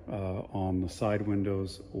rail on the side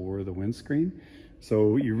windows or the windscreen.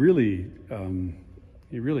 So you really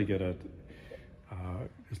get a,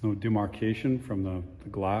 there's no demarcation from the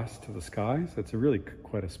glass to the sky. So it's really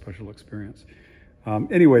quite a special experience.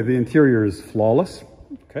 Anyway, the interior is flawless,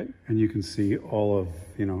 okay? And you can see all of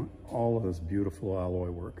this beautiful alloy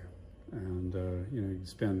work. And, you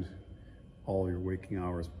spend all your waking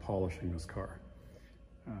hours polishing this car.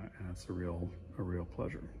 And it's a real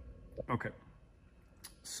pleasure. Okay,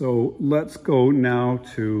 so let's go now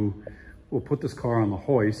we'll put this car on the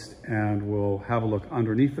hoist and we'll have a look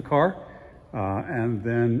underneath the car and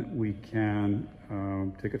then we can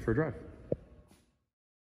take it for a drive.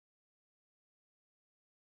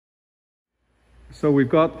 So we've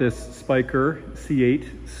got this Spyker C8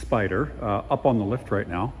 Spyder up on the lift right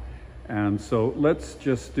now. And so let's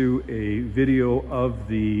just do a video of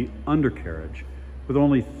the undercarriage. With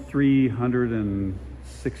only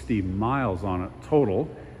 360 miles on it total,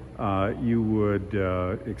 you would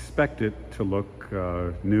expect it to look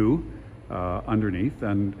new underneath,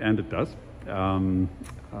 and it does.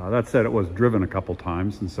 That said, it was driven a couple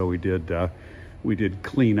times, and so we did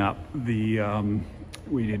clean up the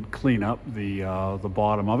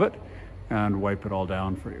bottom of it and wipe it all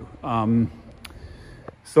down for you.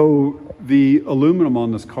 So the aluminum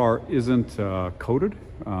on this car isn't coated,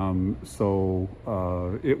 so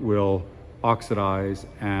it will oxidize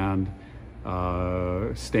and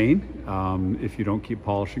stain if you don't keep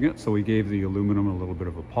polishing it. So we gave the aluminum a little bit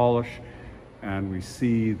of a polish, and we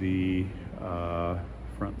see the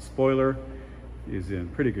front spoiler is in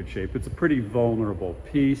pretty good shape. It's a pretty vulnerable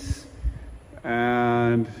piece,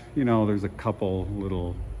 and there's a couple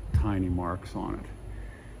little tiny marks on it.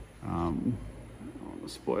 On the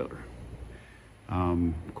spoiler.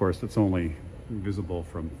 Of course, it's only visible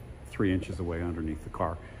from 3 inches away underneath the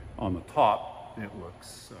car. On the top, it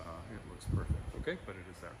looks perfect. Okay, but it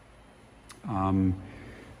is there.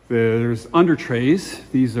 There's under trays.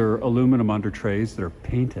 These are aluminum under trays that are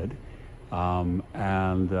painted,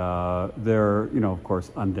 and they're of course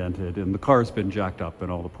undented. And the car's been jacked up in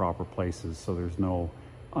all the proper places, so there's no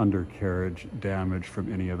undercarriage damage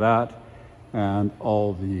from any of that. And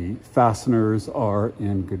all the fasteners are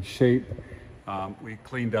in good shape. We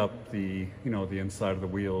cleaned up the inside of the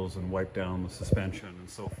wheels and wiped down the suspension and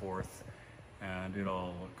so forth, and it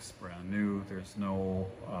all looks brand new. There's no,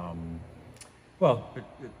 well, it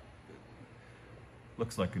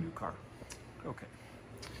looks like a new car. Okay,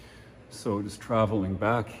 so just traveling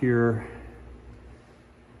back here,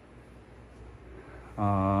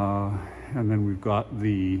 and then we've got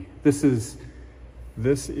this is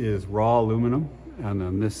raw aluminum, and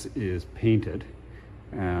then this is painted.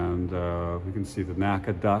 And we can see the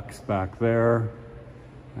NACA ducts back there,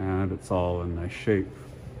 and it's all in nice shape.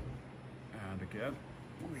 And again,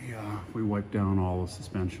 we wipe down all the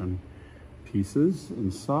suspension pieces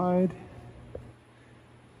inside.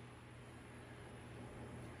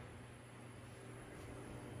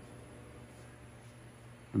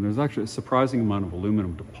 And there's actually a surprising amount of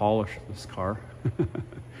aluminum to polish this car.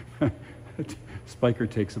 Spyker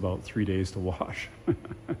takes about 3 days to wash.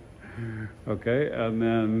 Okay, and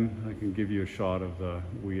then I can give you a shot of the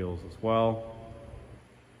wheels as well.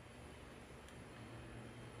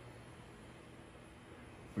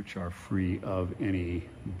 Which are free of any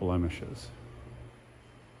blemishes.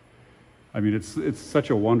 I mean, it's such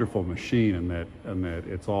a wonderful machine in that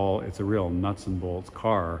it's a real nuts and bolts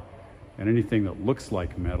car, and anything that looks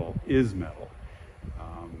like metal is metal.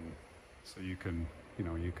 So you can,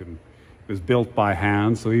 it was built by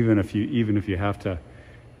hand. So even if you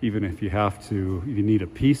need a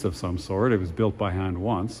piece of some sort, it was built by hand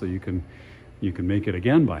once, so you can make it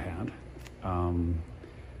again by hand.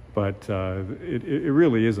 But it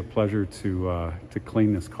really is a pleasure to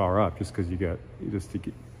clean this car up, just because to get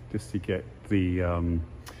the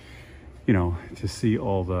to see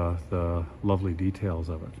all the lovely details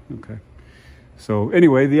of it. Okay, so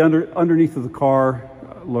anyway, the underneath of the car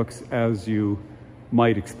looks as you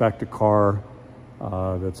might expect a car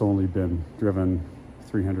that's only been driven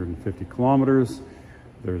 350 kilometers.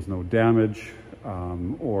 There's no damage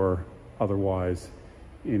or otherwise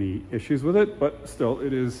any issues with it, but still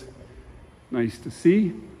it is nice to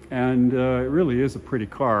see, and it really is a pretty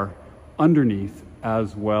car underneath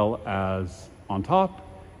as well as on top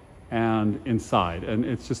and inside. And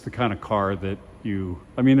it's just the kind of car that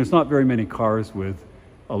there's not very many cars with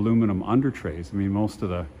aluminum under trays. I mean, most of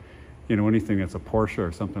the anything that's a Porsche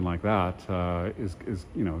or something like that is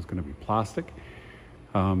going to be plastic.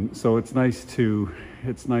 So it's nice to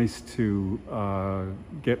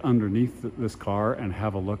get underneath this car and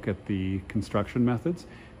have a look at the construction methods.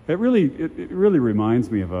 it really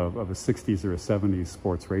reminds me of a 60s or a 70s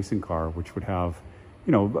sports racing car, which would have,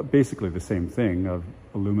 you know, basically the same thing of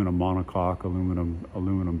aluminum monocoque,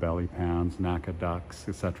 aluminum belly pans, NACA ducts,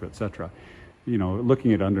 etc., etc. You know,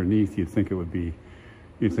 looking at underneath, you'd think it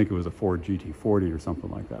was a Ford GT40 or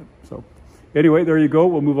something like that. So anyway, there you go.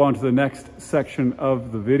 We'll move on to the next section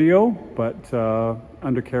of the video, but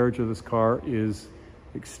undercarriage of this car is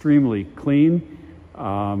extremely clean.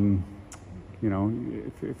 You know,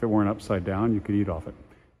 if it weren't upside down, you could eat off it.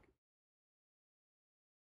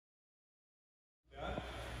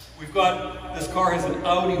 We've got, this car has an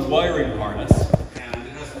Audi wiring harness, and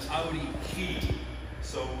it has an Audi key.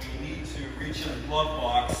 So we need to reach in the glove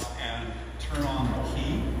box and turn on the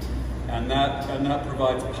key. And that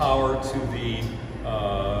provides power to the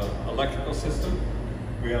electrical system.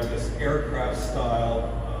 We have this aircraft style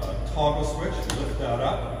toggle switch, lift that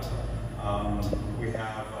up. We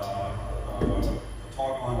have a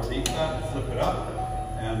toggle underneath that, flip it up.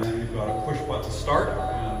 And then we've got a push button start,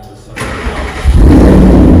 and we'll set it up.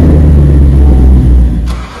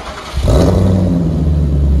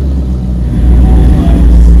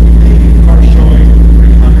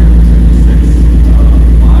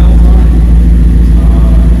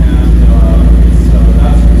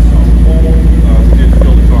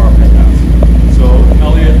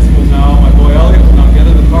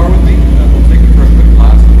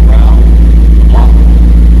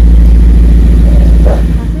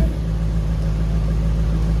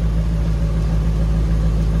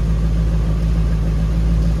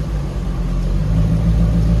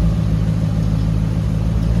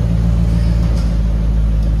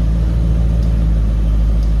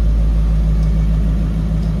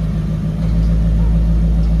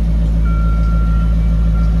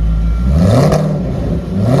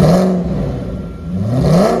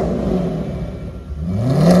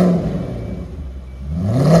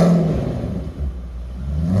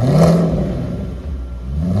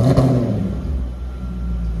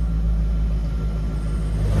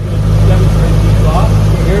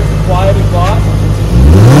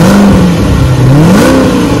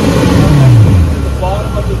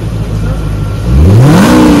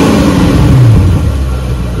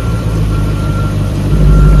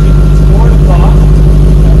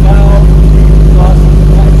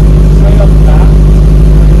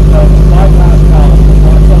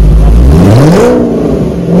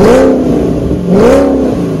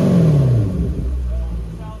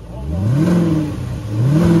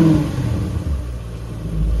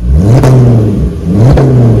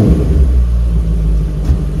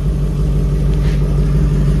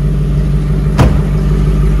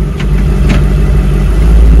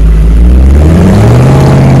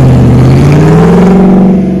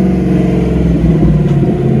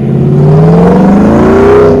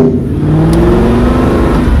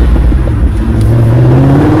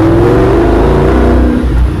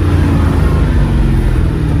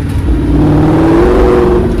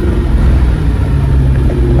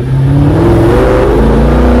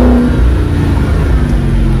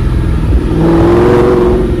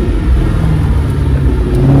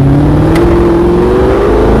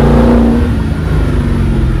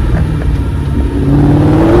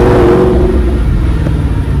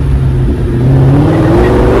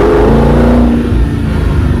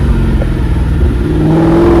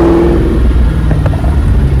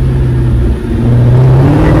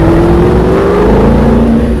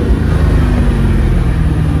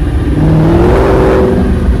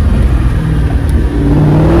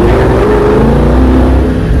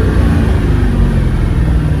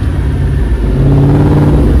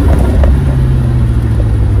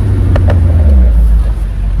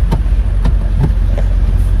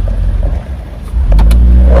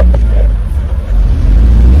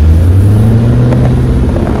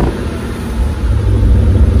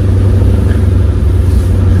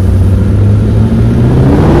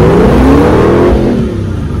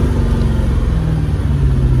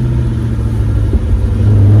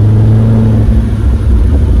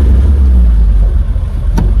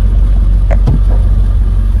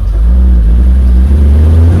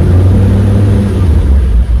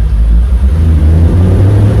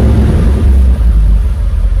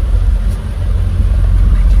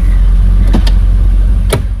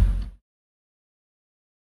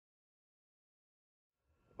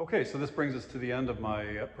 Okay, so this brings us to the end of my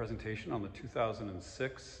presentation on the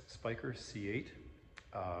 2006 Spyker C8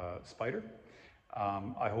 Spyder.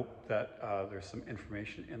 I hope that there's some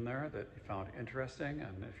information in there that you found interesting,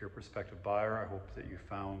 and if you're a prospective buyer, I hope that you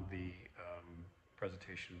found the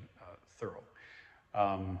presentation thorough.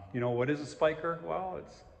 You know, what is a Spyker? Well,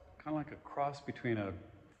 it's kind of like a cross between a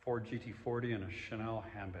Ford GT40 and a Chanel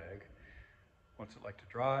handbag. What's it like to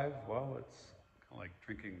drive? Well, it's kind of like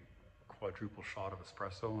drinking a quadruple shot of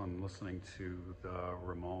espresso and listening to the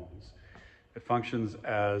Ramones. It functions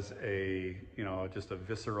as a, just a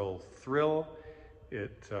visceral thrill.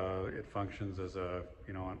 It functions as a,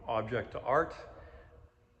 an object to art.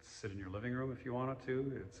 Sit in your living room if you wanted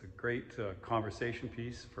to. It's a great conversation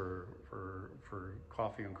piece for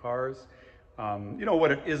coffee and cars.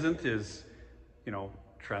 What it isn't is,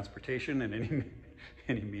 transportation in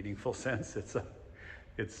any meaningful sense. You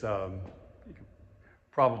could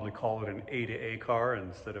probably call it an A to A car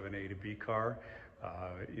instead of an A to B car.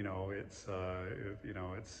 It's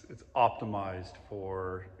optimized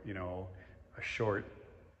for, a short,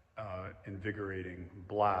 invigorating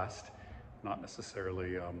blast, not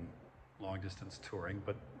necessarily long distance touring,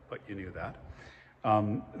 but you knew that.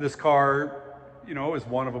 This car, is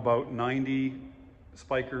one of about 90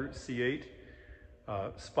 Spyker C8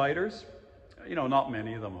 Spyders. Not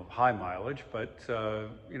many of them of high mileage, but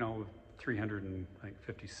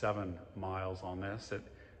 357 miles on this. It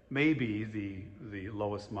may be the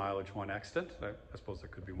lowest mileage one extant. I suppose there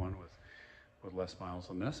could be one with less miles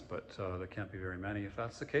than this, but there can't be very many if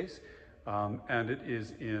that's the case. And it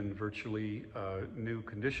is in virtually new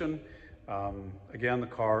condition. Again, the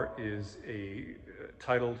car is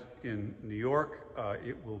titled in New York.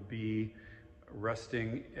 It will be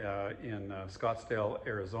resting in Scottsdale,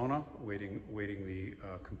 Arizona, waiting the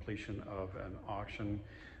completion of an auction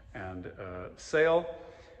and sale.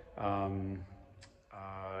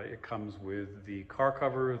 It comes with the car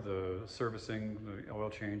cover, the servicing, the oil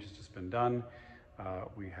change has just been done.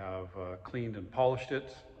 We have cleaned and polished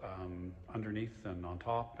it underneath and on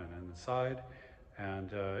top and inside, and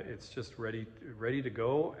it's just ready to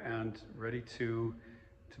go and ready to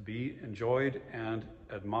be enjoyed and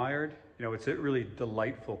admired. It's a really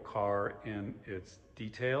delightful car in its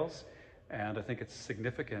details, and I think it's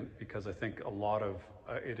significant because I think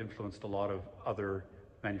it influenced a lot of other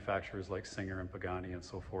manufacturers like Singer and Pagani and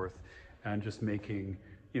so forth, and just making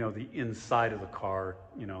the inside of the car,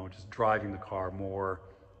 just driving the car more,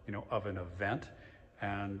 of an event.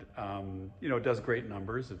 And it does great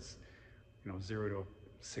numbers. It's 0 to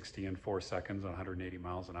 60 in 4 seconds, 180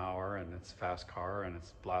 miles an hour, and it's a fast car, and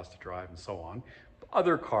it's blast to drive, and so on.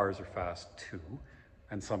 Other cars are fast too,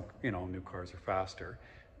 and some new cars are faster.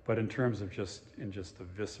 But in terms of just the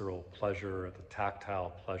visceral pleasure, the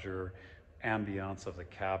tactile pleasure, ambiance of the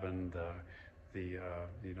cabin, the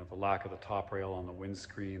lack of the top rail on the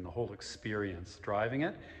windscreen, the whole experience driving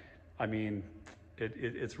it, I mean,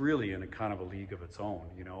 it's really in a kind of a league of its own,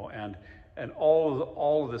 and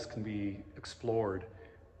all of this can be explored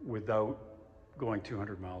without going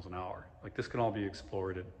 200 miles an hour. Like, this can all be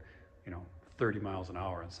explored at 30 miles an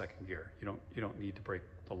hour in second gear. You don't need to break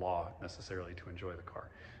the law necessarily to enjoy the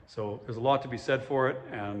car. So there's a lot to be said for it,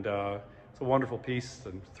 and it's a wonderful piece.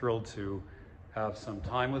 I'm thrilled to have some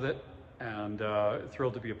time with it, and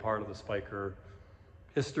thrilled to be a part of the Spyker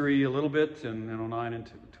history a little bit in 2009 and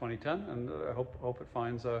 2010, and I hope it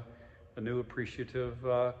finds a new appreciative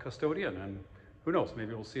custodian, and who knows,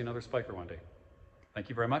 maybe we'll see another Spyker one day. Thank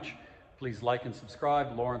you very much. Please like and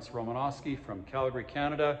subscribe. Lawrence Romanosky from Calgary,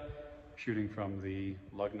 Canada, shooting from the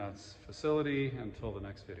Lugnuts facility. Until the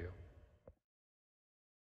next video.